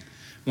connection.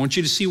 I want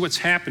you to see what's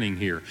happening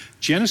here.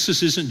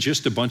 Genesis isn't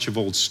just a bunch of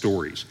old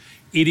stories.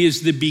 It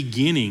is the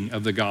beginning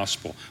of the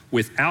gospel.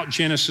 Without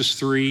Genesis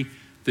 3,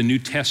 the New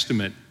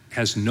Testament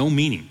has no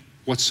meaning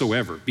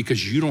whatsoever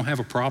because you don't have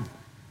a problem.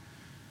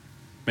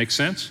 Make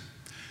sense?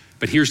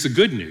 But here's the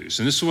good news,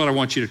 and this is what I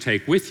want you to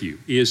take with you,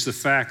 is the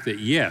fact that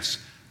yes,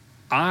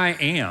 I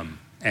am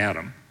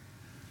Adam.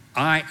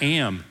 I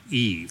am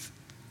Eve.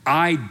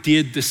 I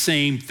did the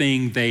same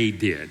thing they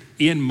did.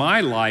 In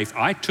my life,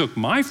 I took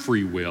my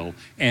free will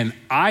and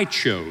I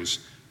chose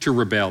to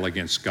rebel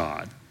against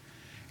God.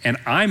 And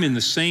I'm in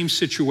the same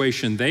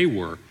situation they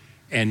were,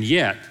 and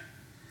yet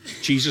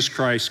Jesus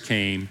Christ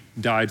came,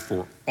 died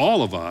for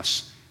all of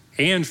us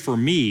and for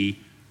me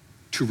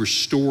to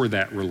restore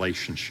that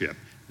relationship.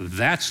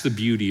 That's the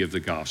beauty of the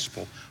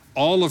gospel.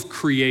 All of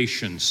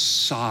creation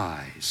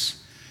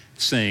sighs,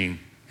 saying,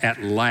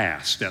 at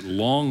last, at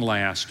long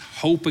last,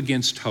 hope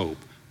against hope,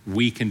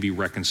 we can be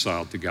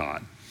reconciled to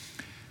God.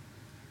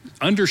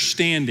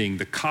 Understanding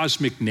the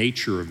cosmic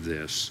nature of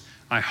this,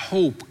 I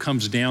hope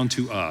comes down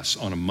to us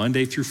on a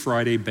Monday through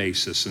Friday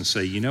basis and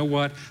say, you know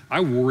what? I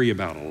worry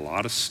about a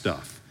lot of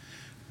stuff,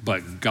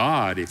 but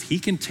God, if he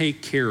can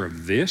take care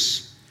of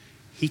this,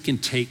 he can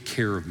take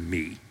care of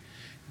me.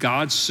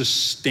 God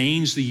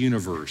sustains the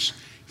universe.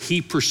 He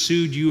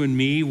pursued you and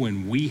me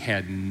when we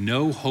had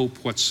no hope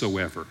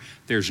whatsoever.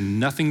 There's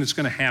nothing that's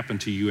going to happen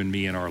to you and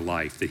me in our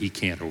life that he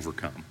can't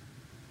overcome.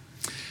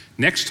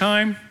 Next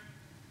time,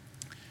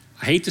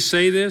 I hate to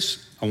say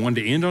this, I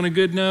wanted to end on a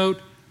good note,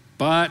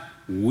 but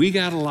we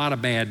got a lot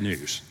of bad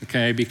news,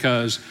 okay?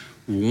 Because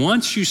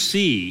once you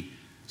see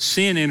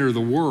sin enter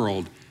the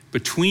world,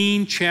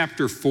 between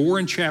chapter 4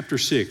 and chapter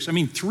 6,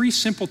 3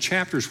 simple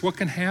chapters, what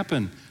can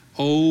happen?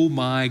 Oh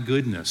my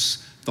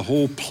goodness, the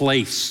whole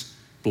place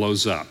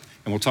blows up.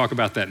 And we'll talk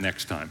about that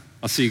next time.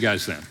 I'll see you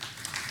guys then.